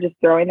there, just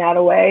throwing that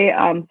away.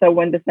 So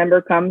when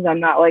December comes, I'm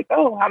not like,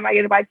 oh, how am I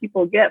going to buy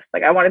people gifts?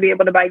 Like, I want to be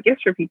able to buy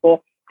gifts for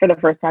people for the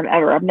first time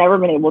ever. I've never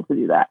been able to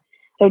do that.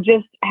 So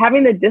just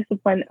having the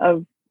discipline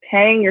of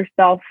paying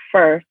yourself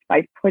first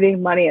by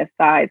putting money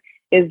aside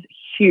is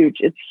huge.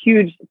 It's a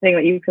huge thing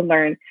that you can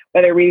learn,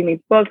 whether reading these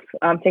books,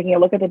 taking a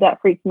look at the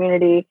debt-free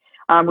community,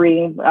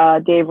 reading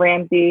Dave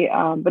Ramsey,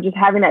 but just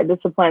having that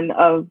discipline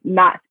of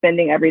not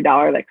spending every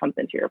dollar that comes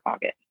into your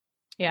pocket.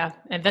 Yeah.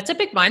 And that's a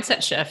big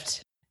mindset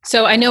shift.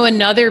 So I know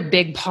another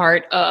big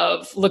part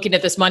of looking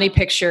at this money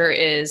picture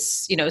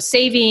is,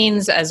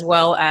 savings, as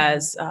well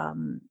as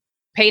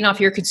paying off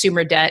your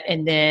consumer debt,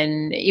 and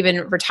then even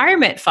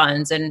retirement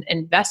funds and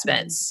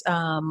investments.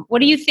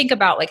 What do you think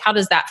about, like, how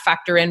does that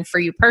factor in for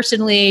you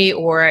personally?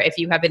 Or if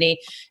you have any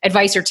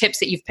advice or tips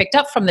that you've picked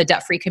up from the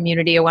debt-free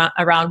community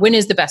around when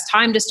is the best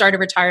time to start a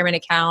retirement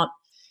account?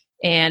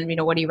 And,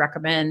 what do you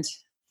recommend?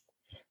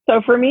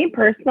 So for me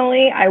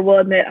personally, I will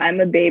admit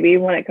I'm a baby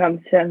when it comes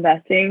to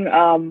investing.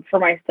 For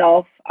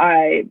myself,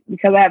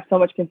 because I have so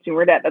much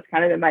consumer debt, that's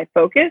kind of been my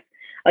focus.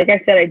 Like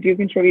I said, I do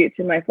contribute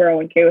to my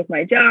 401k with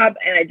my job,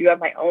 and I do have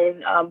my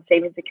own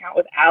savings account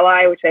with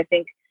Ally, which I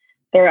think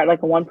they're at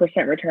like a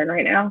 1% return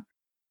right now.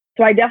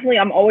 So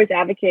I'm always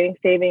advocating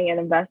saving and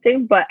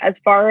investing. But as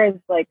far as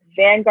like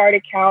Vanguard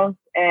accounts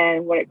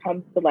and when it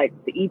comes to like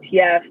the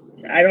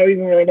ETFs, I don't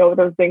even really know what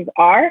those things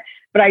are.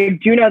 But I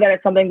do know that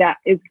it's something that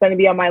is going to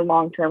be on my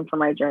long term for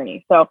my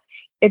journey. So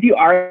if you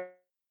are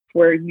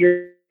where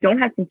you don't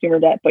have consumer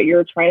debt, but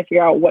you're trying to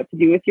figure out what to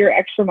do with your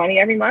extra money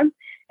every month,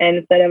 and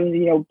instead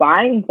of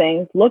buying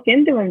things, look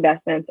into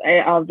investments.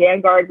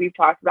 Vanguard, we've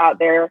talked about,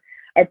 they're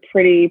a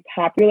pretty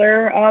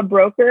popular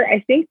broker. I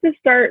think to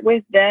start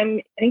with them,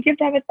 I think you have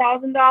to have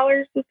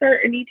 $1,000 to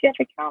start an ETF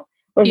account.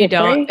 You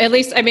don't. At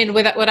least, I mean,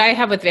 with what I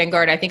have with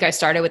Vanguard, I think I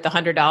started with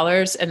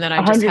 $100, and then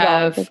I just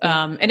have,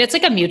 and it's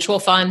like a mutual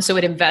fund, so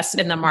it invests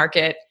in the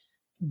market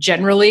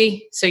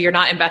generally. So you're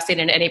not investing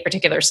in any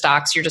particular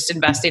stocks. You're just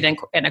investing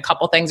in a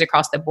couple things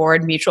across the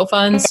board, mutual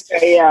funds.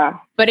 Okay, yeah.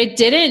 But it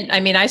didn't. I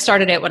mean, I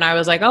started it when I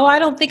was like, oh, I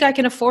don't think I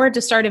can afford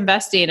to start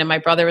investing. And my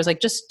brother was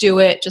like, just do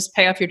it. Just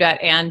pay off your debt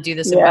and do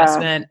this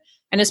investment.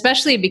 And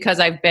especially because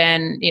I've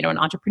been, an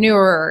entrepreneur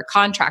or a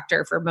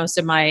contractor for most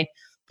of my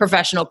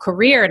professional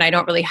career, and I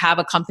don't really have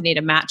a company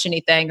to match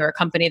anything or a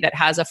company that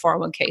has a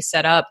 401k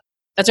set up.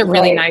 That's a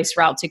really nice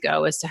route to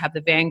go, is to have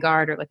the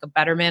Vanguard or like a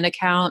Betterment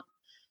account.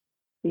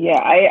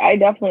 Yeah, I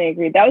definitely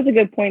agree. That was a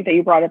good point that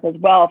you brought up as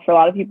well. For a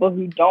lot of people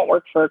who don't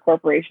work for a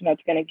corporation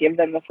that's going to give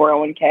them the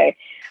 401k,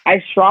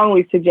 I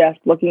strongly suggest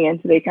looking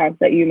into the accounts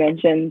that you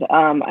mentioned.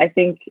 I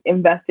think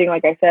investing,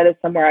 like I said, is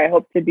somewhere I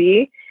hope to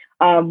be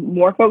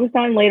more focused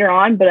on later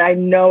on, but I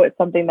know it's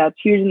something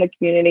that's huge in the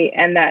community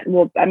and that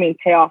will,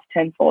 pay off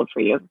tenfold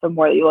for you the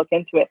more that you look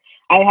into it.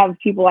 I have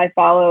people I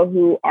follow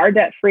who are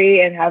debt-free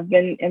and have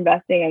been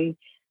investing,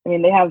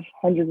 and they have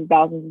hundreds of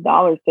thousands of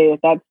dollars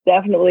saved. That's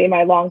definitely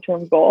my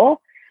long-term goal.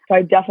 So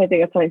I definitely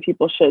think it's something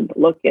people should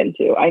look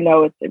into. I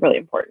know it's really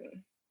important.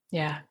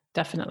 Yeah,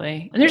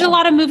 definitely. And there's a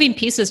lot of moving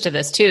pieces to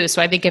this too.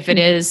 So I think if it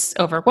is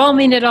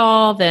overwhelming at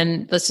all,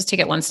 then let's just take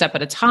it one step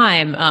at a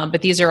time.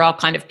 But these are all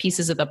kind of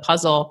pieces of the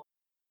puzzle.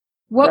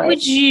 What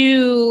would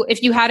you,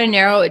 if you had to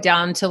narrow it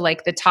down to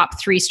like the top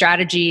 3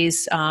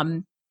 strategies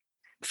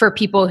for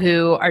people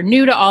who are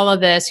new to all of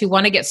this, who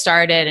want to get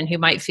started and who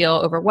might feel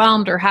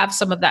overwhelmed or have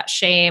some of that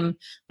shame,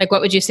 like what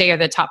would you say are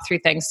the top 3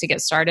 things to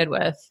get started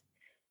with?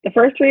 The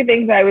first 3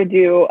 things I would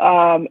do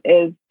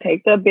is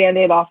take the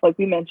Band-Aid off, like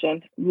we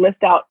mentioned,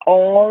 list out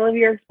all of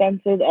your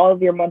expenses, all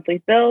of your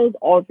monthly bills,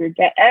 all of your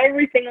debt,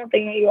 every single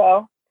thing that you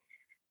owe.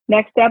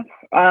 Next step,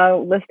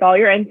 list all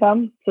your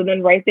income. So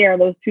then right there,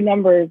 those 2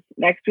 numbers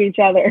next to each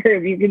other,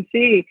 you can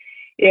see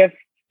if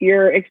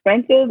your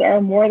expenses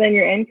are more than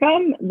your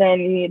income, then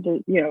you need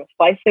to,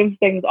 slice those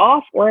things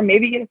off, or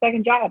maybe get a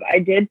second job. I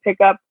did pick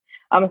up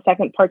a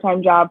second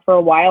part-time job for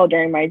a while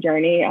during my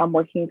journey. I'm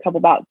working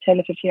about 10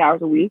 to 15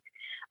 hours a week.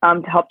 To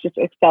help just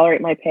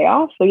accelerate my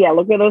payoff. So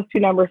look at those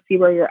 2 numbers, see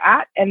where you're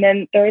at. And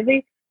then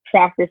thirdly,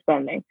 track your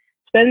spending.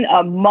 Spend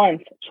a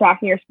month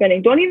tracking your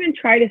spending. Don't even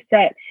try to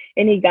set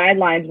any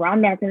guidelines where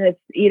I'm not going to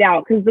eat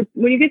out, because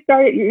when you get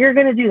started, you're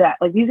going to do that.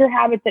 Like, these are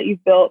habits that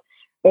you've built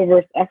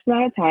over X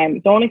amount of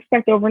time. Don't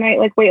expect overnight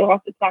like weight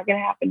loss. It's not going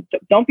to happen.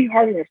 Don't be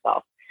hard on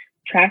yourself.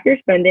 Track your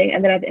spending.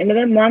 And then at the end of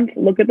the month,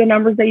 look at the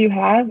numbers that you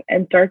have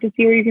and start to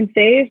see where you can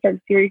save, start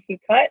to see where you can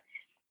cut.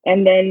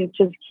 And then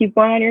just keep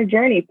going on your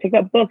journey. Pick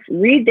up books.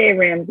 Read Dave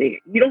Ramsey.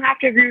 You don't have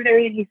to agree with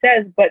everything he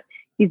says, but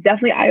he's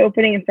definitely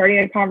eye-opening and starting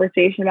a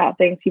conversation about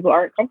things people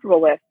aren't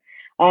comfortable with.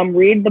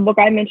 Read the book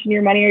I mentioned,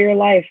 Your Money or Your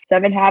Life,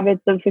 7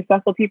 Habits of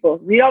Successful People.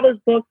 Read all those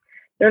books.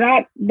 They're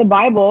not the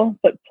Bible,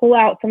 but pull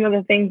out some of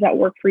the things that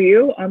work for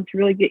you to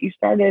really get you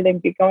started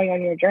and get going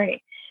on your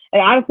journey.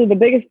 And honestly, the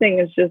biggest thing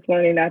is just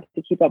learning not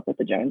to keep up with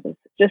the Joneses.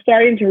 Just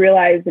starting to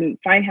realize and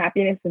find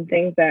happiness in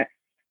things that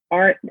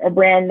aren't a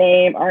brand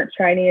name, aren't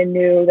shiny and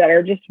new, that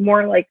are just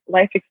more like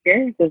life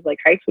experiences, like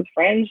hikes with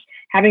friends,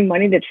 having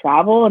money to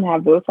travel and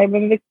have those type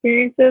of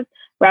experiences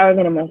rather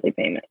than a monthly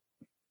payment.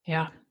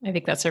 Yeah, I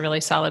think that's a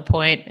really solid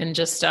point. And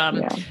just, I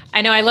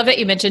know, I love that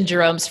you mentioned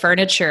Jerome's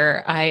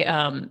Furniture. I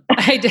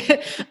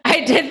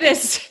did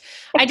this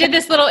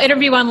little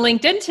interview on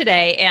LinkedIn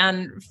today,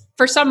 and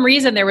for some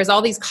reason there was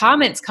all these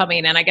comments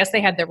coming, and I guess they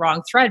had the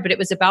wrong thread, but it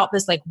was about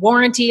this like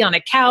warranty on a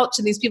couch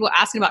and these people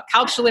asking about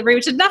couch delivery,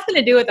 which had nothing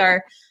to do with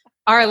our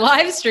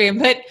live stream.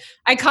 But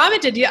I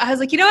commented, I was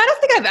like, I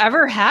don't think I've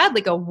ever had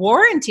like a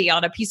warranty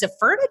on a piece of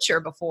furniture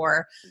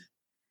before.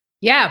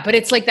 Yeah, but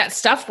it's like that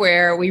stuff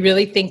where we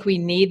really think we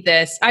need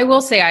this. I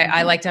will say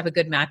I like to have a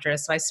good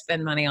mattress, so I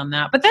spend money on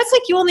that. But that's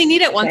like, you only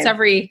need it once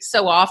every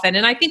so often.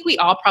 And I think we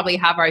all probably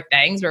have our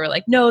things where we're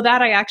like, no,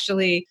 that I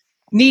actually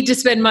need to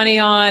spend money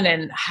on.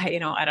 And, I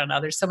don't know.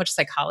 There's so much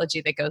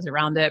psychology that goes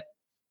around it.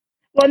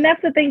 Well, and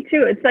that's the thing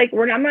too. It's like,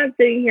 I'm not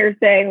sitting here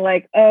saying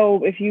like,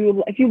 oh, if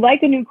you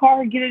like a new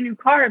car, get a new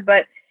car.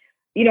 But,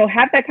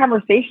 have that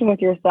conversation with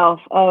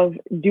yourself of,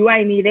 do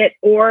I need it,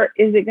 or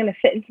is it going to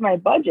fit into my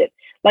budget?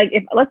 Like,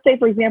 if, let's say,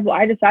 for example,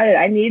 I decided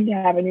I need to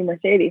have a new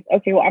Mercedes.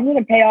 Okay, well, I'm going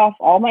to pay off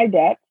all my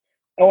debt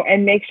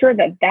and make sure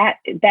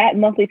that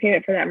monthly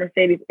payment for that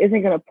Mercedes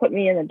isn't going to put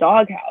me in the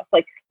doghouse.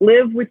 Like,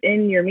 live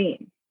within your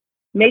means.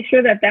 Make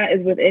sure that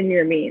is within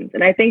your means.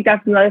 And I think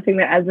that's another thing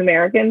that as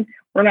Americans,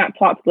 we're not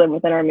taught to live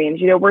within our means.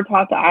 We're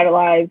taught to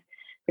idolize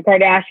the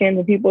Kardashians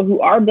and people who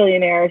are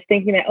billionaires,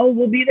 thinking that, oh,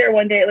 we'll be there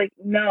one day. Like,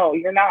 no,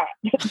 you're not.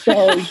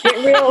 So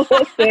get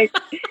realistic.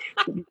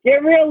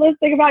 Get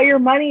realistic about your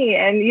money.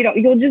 And,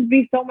 you'll just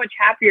be so much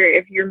happier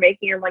if you're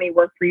making your money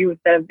work for you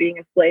instead of being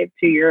a slave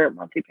to your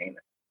monthly payment.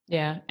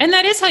 Yeah. And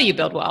that is how you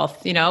build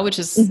wealth, which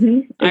is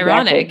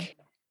ironic. Exactly.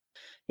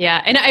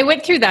 Yeah. And I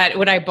went through that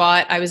when I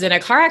was in a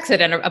car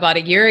accident about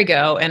a year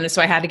ago. And so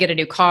I had to get a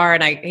new car,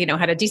 and I,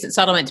 had a decent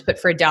settlement to put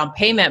for a down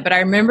payment. But I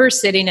remember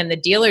sitting in the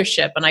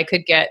dealership, and I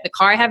could get the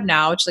car I have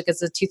now, which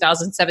is a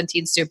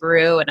 2017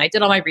 Subaru. And I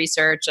did all my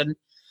research, and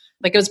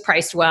it was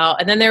priced well.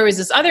 And then there was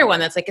this other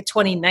one that's like a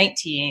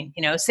 2019,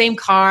 same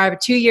car,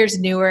 but 2 years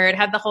newer. It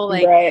had the whole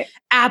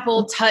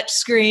Apple touch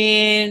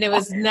screen. It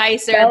was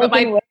nicer, but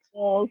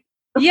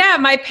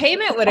my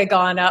payment would have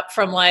gone up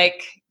from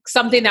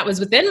something that was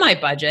within my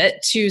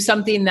budget to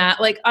something that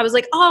I was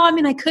like, oh,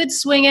 I could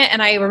swing it.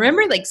 And I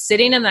remember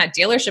sitting in that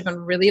dealership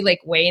and really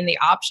weighing the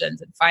options.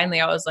 And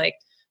finally I was like,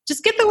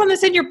 just get the one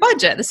that's in your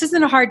budget. This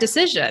isn't a hard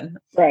decision.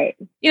 Right.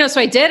 So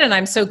I did, and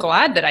I'm so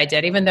glad that I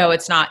did, even though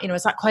it's not,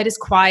 it's not quite as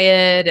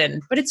quiet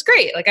but it's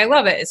great. I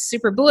love it. It's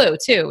super blue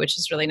too, which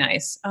is really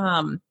nice.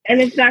 And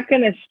it's not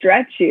going to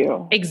stretch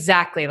you.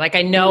 Exactly.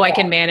 I know I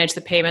can manage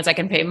the payments. I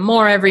can pay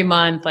more every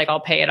month. I'll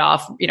pay it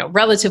off,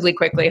 relatively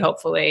quickly,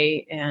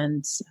 hopefully.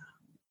 And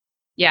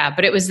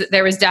but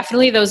there was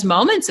definitely those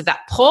moments of that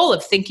pull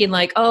of thinking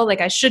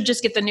I should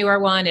just get the newer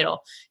one.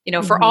 It'll,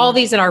 for all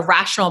these in our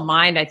rational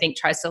mind, I think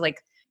tries to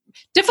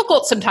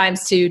difficult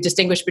sometimes to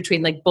distinguish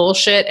between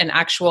bullshit and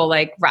actual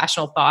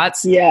rational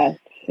thoughts. Yes.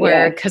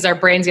 Because our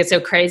brains get so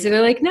crazy.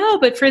 They're like, no,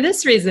 but for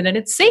this reason, and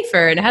it's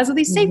safer, and it has all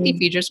these safety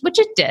features, which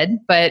it did,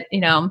 but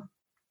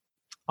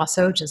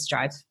also just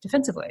drives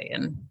defensively.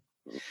 And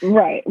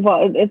right.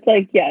 Well, it's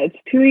it's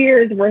 2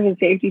 years worth of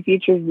safety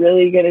features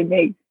really going to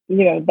make,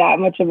 that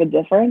much of a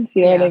difference.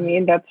 You know what I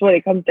mean? That's what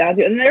it comes down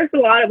to. And there's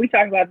we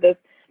talk about this,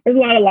 there's a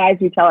lot of lies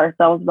we tell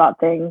ourselves about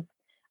things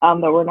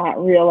that we're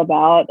not real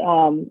about.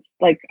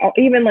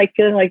 Even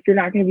feeling like you're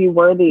not going to be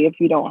worthy if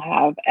you don't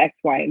have X,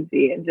 Y, and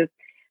Z. And just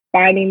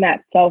finding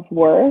that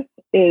self-worth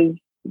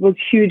was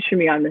huge for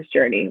me on this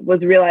journey,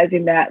 was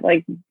realizing that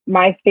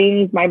my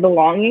things, my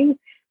belongings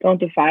don't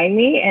define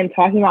me, and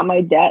talking about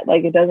my debt,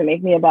 it doesn't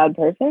make me a bad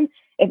person.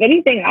 If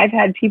anything, I've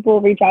had people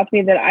reach out to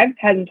me that I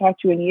hadn't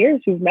talked to in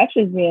years who've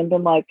messaged me and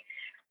been like,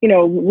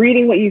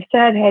 reading what you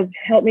said has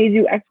helped me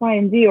do X, Y,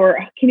 and Z, or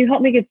can you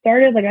help me get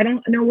started? I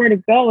don't know where to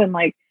go. And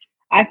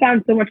I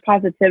found so much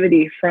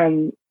positivity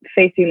from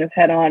facing this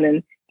head on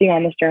and being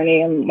on this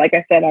journey. And like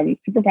I said, I'm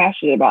super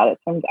passionate about it.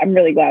 So I'm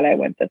really glad I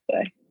went this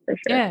way, for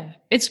sure. Yeah,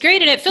 it's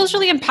great. And it feels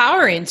really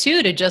empowering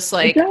too, to just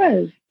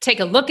take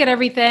a look at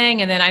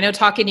everything. And then I know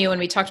talking to you, when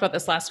we talked about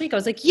this last week, I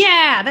was like,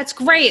 yeah, that's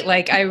great.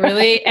 I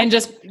really, and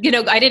just,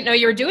 I didn't know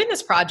you were doing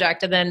this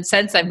project. And then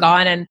since I've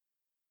gone and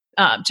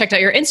checked out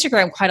your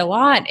Instagram quite a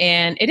lot,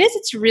 and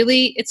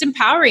it's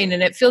empowering,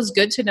 and it feels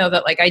good to know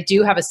that I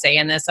do have a say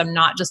in this. I'm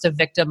not just a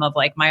victim of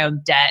my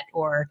own debt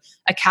or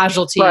a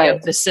casualty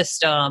of the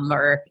system,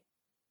 or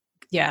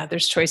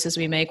there's choices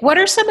we make. What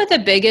are some of the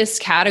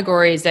biggest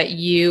categories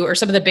or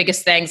some of the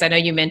biggest things? I know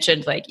you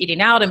mentioned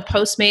eating out and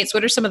Postmates.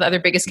 What are some of the other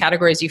biggest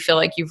categories you feel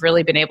like you've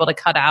really been able to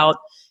cut out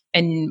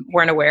and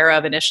weren't aware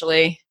of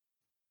initially?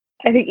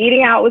 I think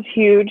eating out was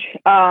huge.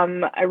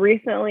 I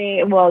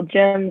recently,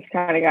 gyms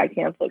kind of got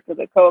canceled because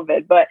of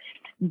COVID, but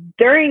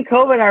during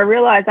COVID, I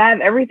realized I have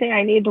everything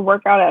I need to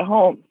work out at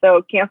home.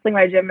 So canceling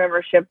my gym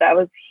membership, that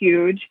was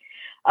huge.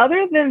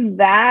 Other than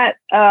that,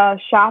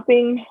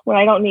 shopping when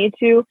I don't need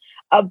to.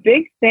 A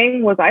big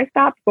thing was I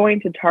stopped going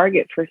to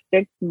Target for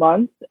 6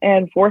 months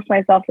and forced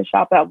myself to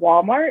shop at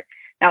Walmart.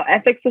 Now,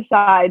 ethics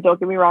aside, don't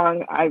get me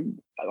wrong,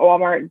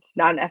 Walmart's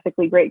not an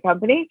ethically great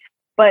company,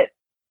 but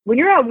when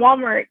you're at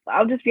Walmart,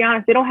 I'll just be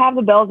honest, they don't have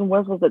the bells and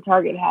whistles that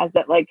Target has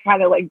that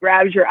kind of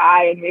grabs your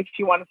eye and makes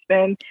you want to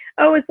spend.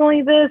 Oh, it's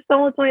only this,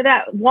 oh, it's only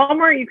that.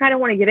 Walmart, you kind of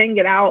want to get in,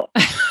 get out,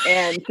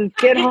 and just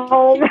get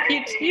home,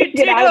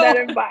 get out of that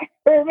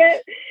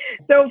environment.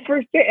 So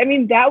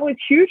that was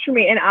huge for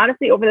me. And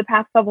honestly, over the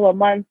past couple of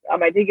months,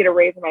 I did get a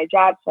raise in my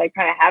job, so I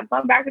kind of have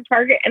gone back to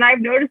Target, and I've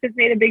noticed it's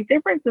made a big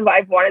difference if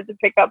I've wanted to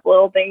pick up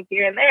little things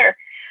here and there.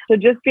 So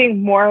just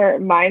being more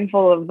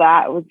mindful of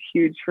that was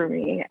huge for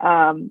me.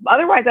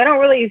 Otherwise, I don't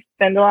really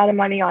spend a lot of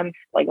money on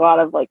a lot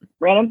of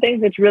random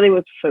things. It's really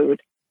with food.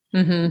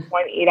 Mm-hmm.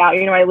 Want to eat out.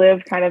 I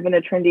live kind of in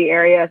a trendy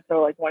area,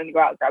 so wanting to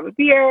go out and grab a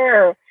beer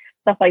or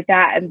stuff like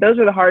that. And those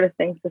are the hardest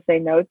things to say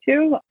no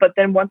to. But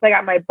then once I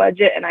got my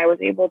budget and I was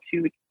able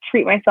to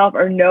treat myself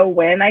or know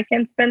when I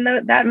can spend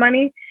that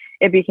money,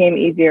 it became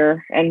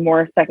easier and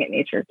more second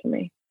nature to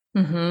me.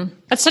 Mm-hmm.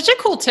 That's such a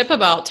cool tip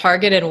about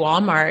Target and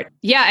Walmart.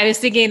 Yeah, I was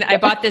thinking I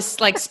bought this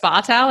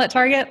spa towel at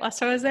Target last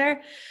time I was there.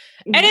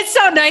 And it's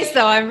so nice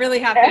though. I'm really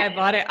happy I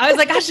bought it. I was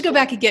like, I should go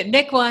back and get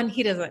Nick one.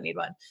 He doesn't need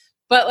one.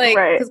 but like,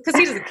 Right. cause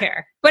he doesn't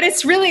care, but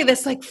it's really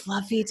this like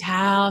fluffy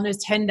towel. And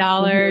there's $10.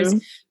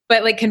 Mhm.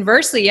 But like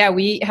conversely, yeah,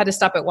 we had to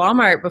stop at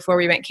Walmart before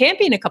we went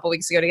camping a couple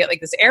weeks ago to get like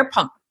this air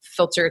pump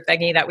filter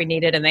thingy that we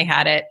needed, and they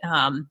had it.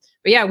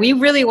 But yeah, we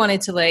really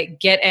wanted to like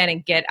get in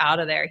and get out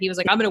of there. He was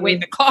like, I'm going to wait in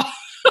the car.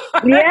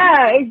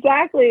 Yeah,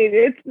 exactly.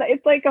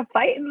 It's like a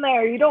fight in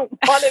there. You don't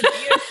want to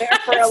be in there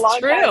for a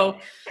long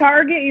time.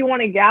 Target, you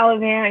want to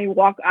gallivant. You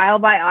walk aisle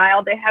by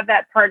aisle. They have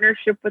that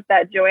partnership with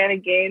that Joanna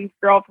Gaines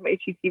girl from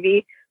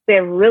HGTV. They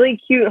have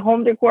really cute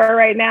home decor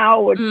right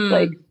now, which is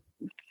like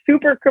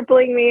super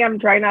crippling me. I'm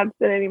trying not to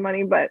spend any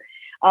money, but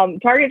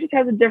Target just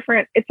has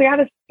it's got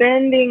a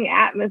spending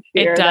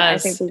atmosphere that I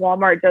think the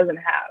Walmart doesn't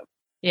have.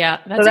 Yeah,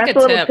 that's a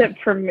little tip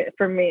for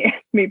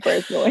me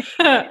personally.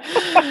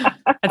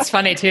 That's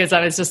funny too, is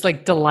I was just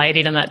like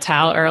delighting in that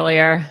towel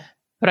earlier,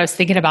 but I was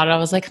thinking about it. I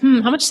was like,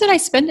 how much did I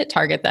spend at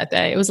Target that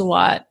day? It was a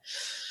lot.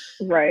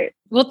 Right.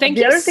 Well, thank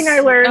you. The other thing I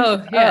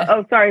learned,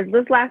 sorry,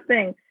 this last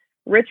thing,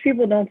 rich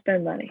people don't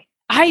spend money.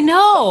 I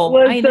know.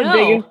 Was the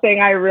biggest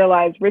thing I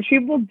realized. Rich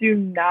people do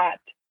not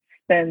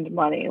spend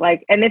money.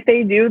 Like, and if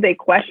they do, they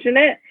question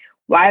it,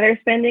 why they're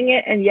spending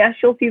it. And yes,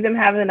 you'll see them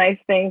having the nice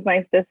things,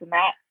 nice this and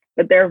that,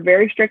 but they're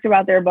very strict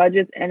about their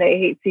budgets and they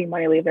hate seeing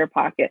money leave their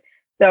pocket.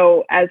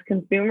 So as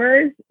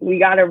consumers, we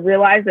got to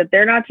realize that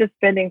they're not just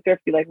spending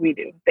thrifty like we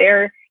do.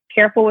 They're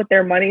careful with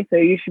their money. So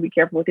you should be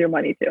careful with your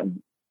money too.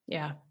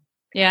 Yeah.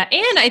 Yeah.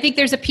 And I think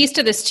there's a piece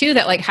to this too,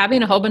 that like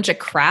having a whole bunch of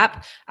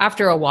crap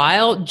after a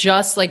while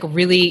just like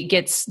really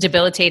gets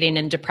debilitating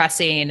and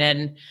depressing,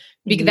 and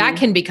that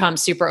can become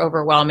super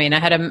overwhelming. I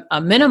had a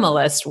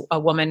minimalist, a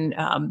woman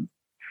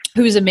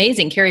who's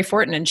amazing, Carrie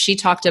Fortin, and she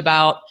talked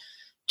about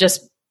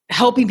just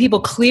helping people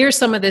clear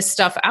some of this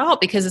stuff out,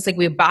 because it's like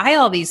we buy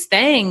all these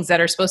things that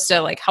are supposed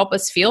to like help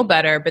us feel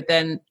better, but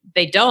then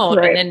they don't.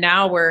 Right. And then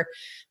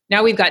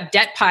now we've got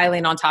debt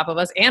piling on top of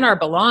us and our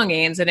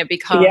belongings, and it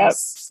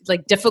becomes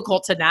like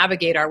difficult to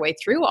navigate our way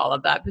through all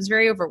of that. It was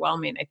very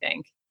overwhelming, I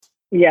think.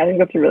 Yeah, I think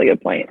that's a really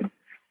good point.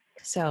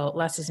 So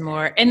less is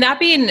more. And that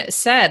being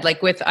said,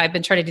 like I've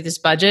been trying to do this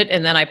budget,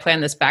 and then I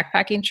planned this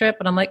backpacking trip,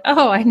 and I'm like,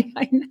 oh, I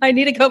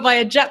need to go buy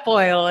a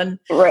Jetboil. And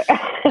right.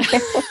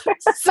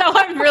 so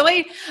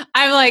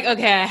I'm like,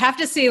 okay, I have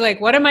to see like,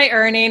 what am I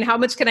earning? How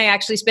much can I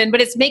actually spend?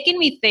 But it's making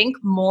me think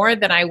more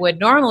than I would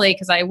normally,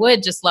 because I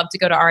would just love to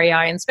go to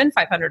REI and spend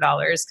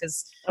 $500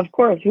 because of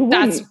course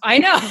I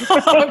know,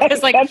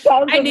 because like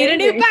I need a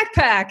new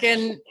backpack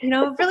and,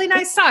 really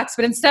nice socks.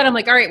 But instead I'm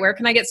like, all right, where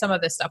can I get some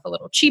of this stuff a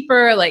little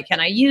cheaper? Like,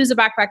 can I use a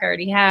backpack I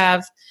already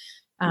have?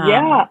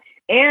 Yeah.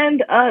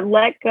 And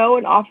let go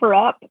and offer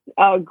up,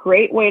 a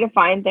great way to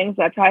find things.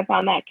 That's how I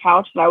found that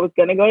couch that I was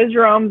going to go to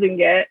Jerome's and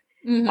get.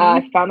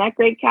 I found that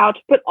great couch,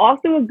 but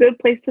also a good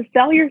place to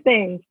sell your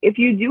things. If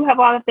you do have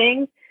a lot of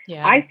things,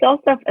 I sell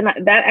stuff, and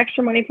that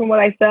extra money from what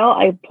I sell,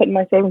 I put in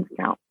my savings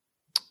account.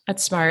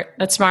 That's smart.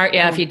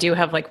 Yeah. If you do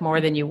have like more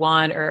than you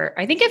want, or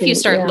I think if you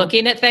start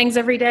looking at things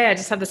every day, I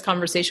just had this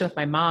conversation with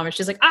my mom, and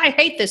she's like, I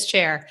hate this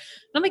chair. And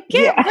I'm like,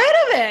 get rid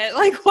of it.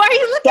 Like, why are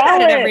you looking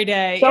at it every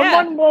day?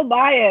 Someone will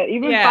buy it,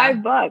 even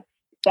 $5.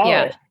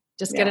 Sell it.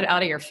 Just get it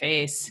out of your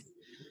face.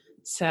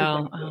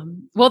 So,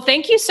 well,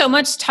 thank you so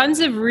much. Tons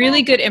of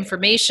really good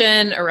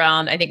information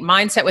around, I think,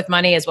 mindset with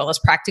money, as well as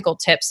practical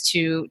tips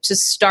to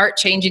start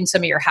changing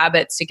some of your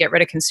habits to get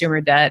rid of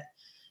consumer debt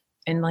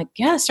and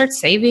start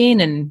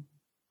saving and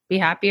be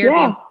happier,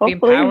 be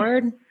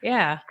empowered.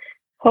 Yeah.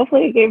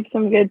 Hopefully it gave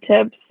some good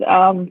tips.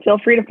 Feel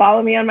free to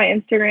follow me on my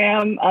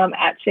Instagram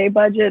at Shay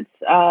Budgets.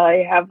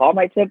 I have all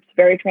my tips,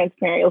 very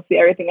transparent. You'll see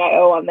everything I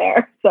owe on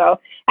there. So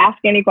ask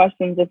any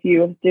questions if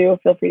you do.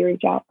 Feel free to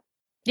reach out.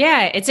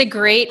 Yeah, it's a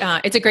great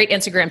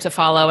Instagram to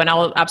follow, and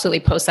I'll absolutely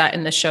post that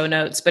in the show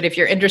notes. But if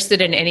you're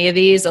interested in any of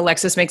these,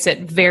 Alexis makes it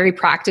very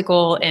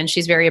practical, and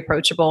she's very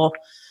approachable.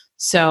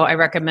 So I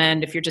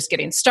recommend, if you're just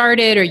getting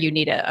started or you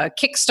need a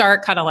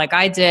kickstart, kind of like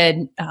I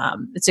did,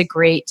 it's a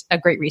great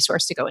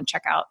resource to go and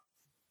check out.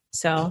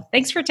 So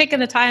thanks for taking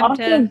the time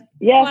to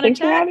thanks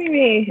for having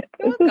me.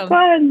 This was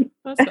fun.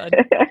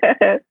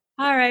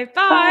 All right,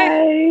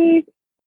 bye.